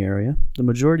Miami area. The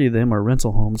majority of them are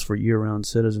rental homes for year-round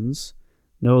citizens.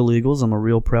 No illegals. I'm a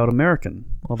real proud American,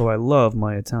 although I love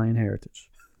my Italian heritage.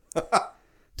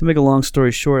 To make a long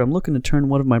story short, I'm looking to turn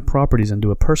one of my properties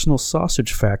into a personal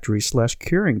sausage factory /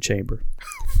 curing chamber.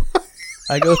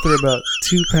 I go through about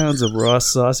 2 pounds of raw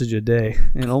sausage a day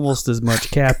and almost as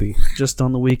much cappy, just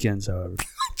on the weekends, however.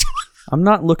 I'm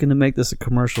not looking to make this a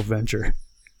commercial venture.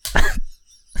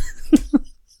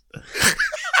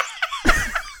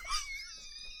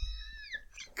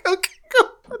 Okay, go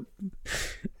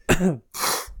on.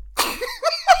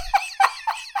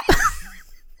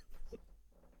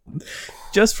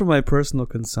 Just for my personal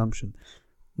consumption.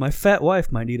 My fat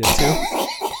wife might need it too.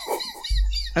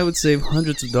 I would save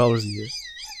hundreds of dollars a year.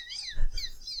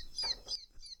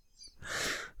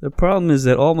 The problem is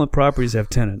that all my properties have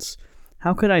tenants.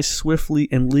 How could I swiftly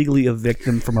and legally evict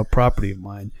them from a property of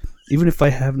mine, even if I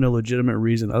have no legitimate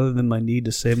reason other than my need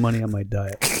to save money on my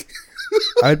diet?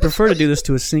 I'd prefer to do this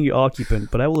to a single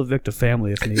occupant, but I will evict a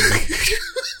family if needed.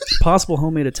 Possible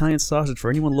homemade Italian sausage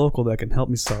for anyone local that can help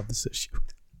me solve this issue.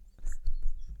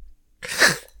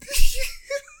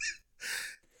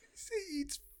 He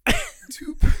eats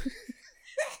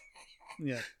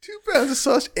Yeah. 2 pounds of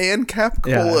sausage and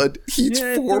capicola. He eats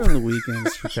 4 on the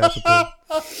weekends for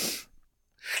capicola.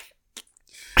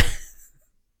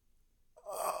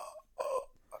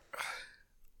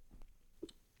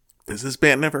 Has this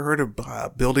man never heard of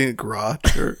building a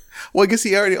garage? Or, well, I guess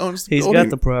he already owns the He's building. got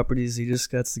the properties. He just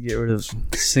got to get rid of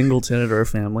single tenant or a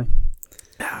family.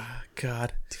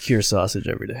 God. To cure sausage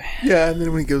every day. Yeah, and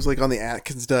then when he goes like on the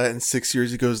Atkins diet in 6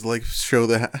 years, he goes to, like show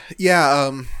that.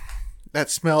 Yeah, that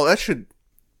smell.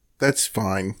 That's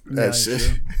fine. That's Yeah,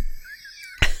 sure.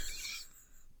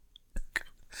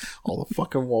 all the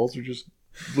fucking walls are just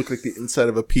look like the inside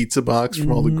of a pizza box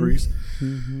from all the grease.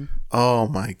 Mm-hmm. Oh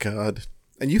my God.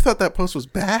 And you thought that post was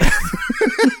bad?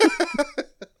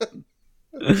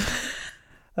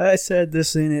 I said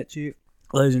this ain't it, Chief.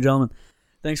 Ladies and gentlemen,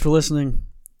 thanks for listening.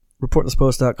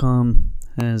 ReportThisPost.com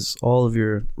has all of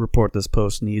your Report This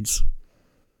Post needs.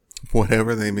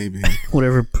 Whatever they may be.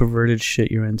 Whatever perverted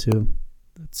shit you're into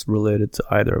that's related to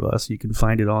either of us, you can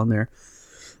find it on there.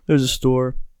 There's a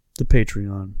store, the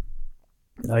Patreon,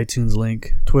 iTunes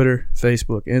link, Twitter,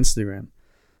 Facebook, Instagram.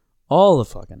 All the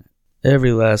fucking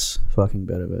every last fucking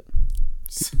bit of it.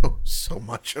 So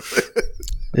much of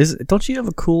it. Don't you have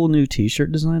a cool new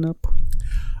t-shirt design up?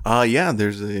 Yeah,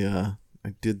 there's a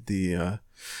I did the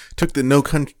took the No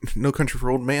Country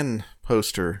for Old Men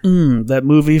poster. That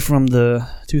movie from the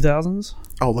 2000s?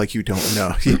 Oh, like you don't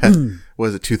know. Yeah.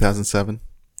 Was it 2007?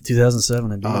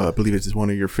 2007 indeed. I believe it's one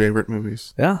of your favorite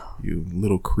movies. Yeah. You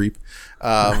little creep.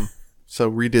 So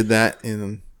redid that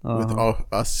with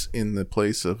us in the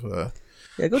place of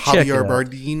yeah, go check it Javier out.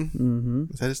 Bardem. Mm-hmm.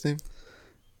 Is that his name?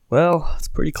 Well, it's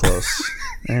pretty close.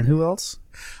 And who else?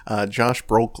 Josh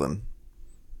Brolin.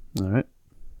 All right.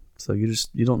 So you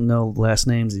don't know last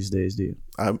names these days, do you?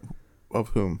 Of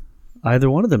whom? Either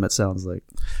one of them, it sounds like.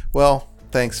 Well,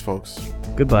 thanks, folks.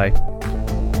 Goodbye.